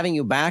 But having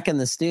you back in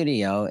the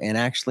studio and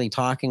actually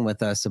talking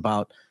with us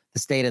about the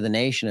state of the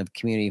nation of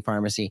community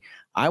pharmacy,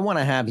 I want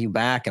to have you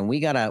back, and we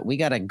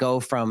gotta go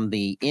from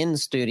the in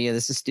studio.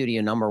 This is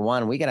studio number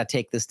 1. We gotta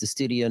take this to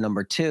studio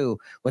number 2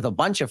 with a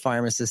bunch of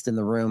pharmacists in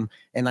the room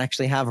and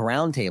actually have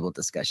roundtable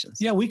discussions.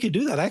 Yeah, we could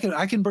do that.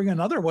 I can bring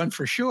another one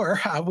for sure.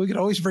 We could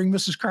always bring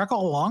Mrs.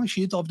 Krekel along.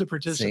 She'd love to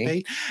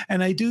participate. See?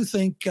 And I do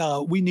think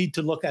we need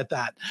to look at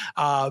that.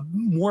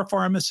 More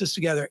pharmacists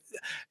together.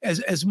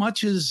 As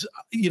much as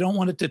you don't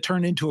want it to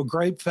turn into a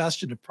gripe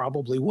fest, and it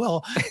probably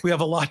will, we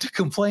have a lot to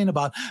complain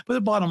about. But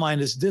the bottom line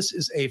is this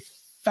is a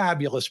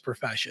fabulous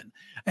profession,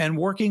 and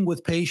working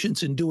with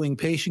patients and doing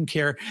patient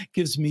care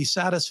gives me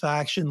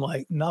satisfaction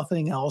like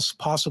nothing else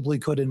possibly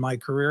could in my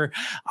career.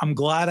 I'm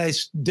glad I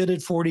did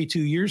it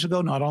 42 years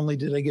ago. Not only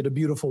did I get a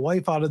beautiful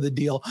wife out of the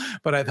deal,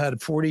 but I've had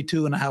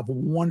 42 and a half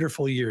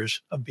wonderful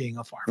years of being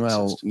a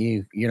pharmacist.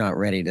 Well, you're not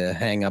ready to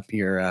hang up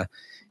your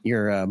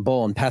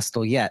bowl and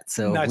pestle yet.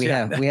 So we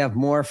have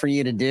more for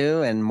you to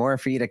do and more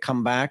for you to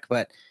come back.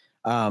 But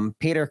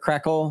Peter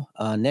Krekel,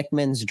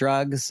 Nickman's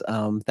Drugs,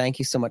 thank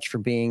you so much for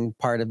being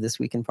part of This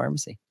Week in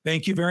Pharmacy.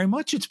 Thank you very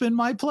much. It's been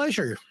my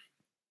pleasure.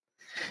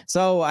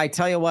 So I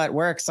tell you what,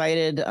 we're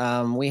excited.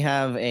 We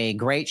have a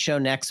great show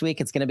next week.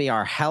 It's going to be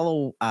our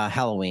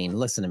Halloween.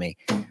 Listen to me.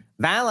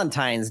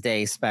 Valentine's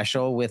Day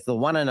special with the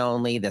one and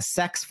only, the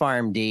Sex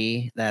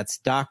PharmD. That's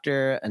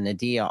Dr.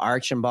 Nadia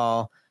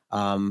Archambault.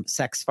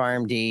 Sex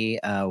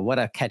PharmD, what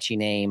a catchy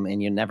name,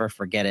 and you never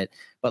forget it.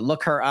 but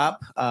look her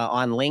up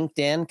on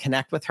LinkedIn,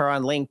 connect with her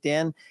on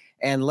LinkedIn.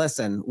 And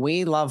listen,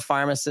 we love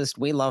pharmacists.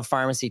 We love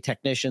pharmacy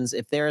technicians.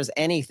 If there is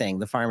anything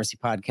the Pharmacy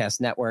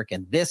Podcast Network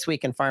and This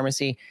Week in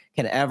Pharmacy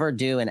can ever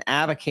do in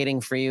advocating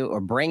for you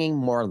or bringing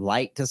more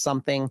light to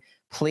something,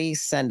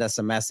 please send us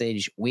a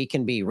message. We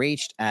can be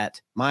reached at,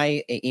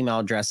 my email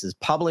address is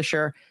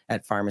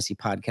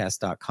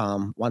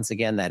publisher@pharmacypodcast.com. Once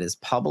again, that is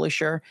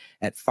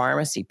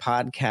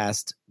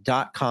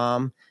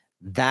publisher@pharmacypodcast.com.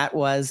 That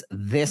was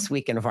This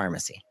Week in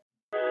Pharmacy.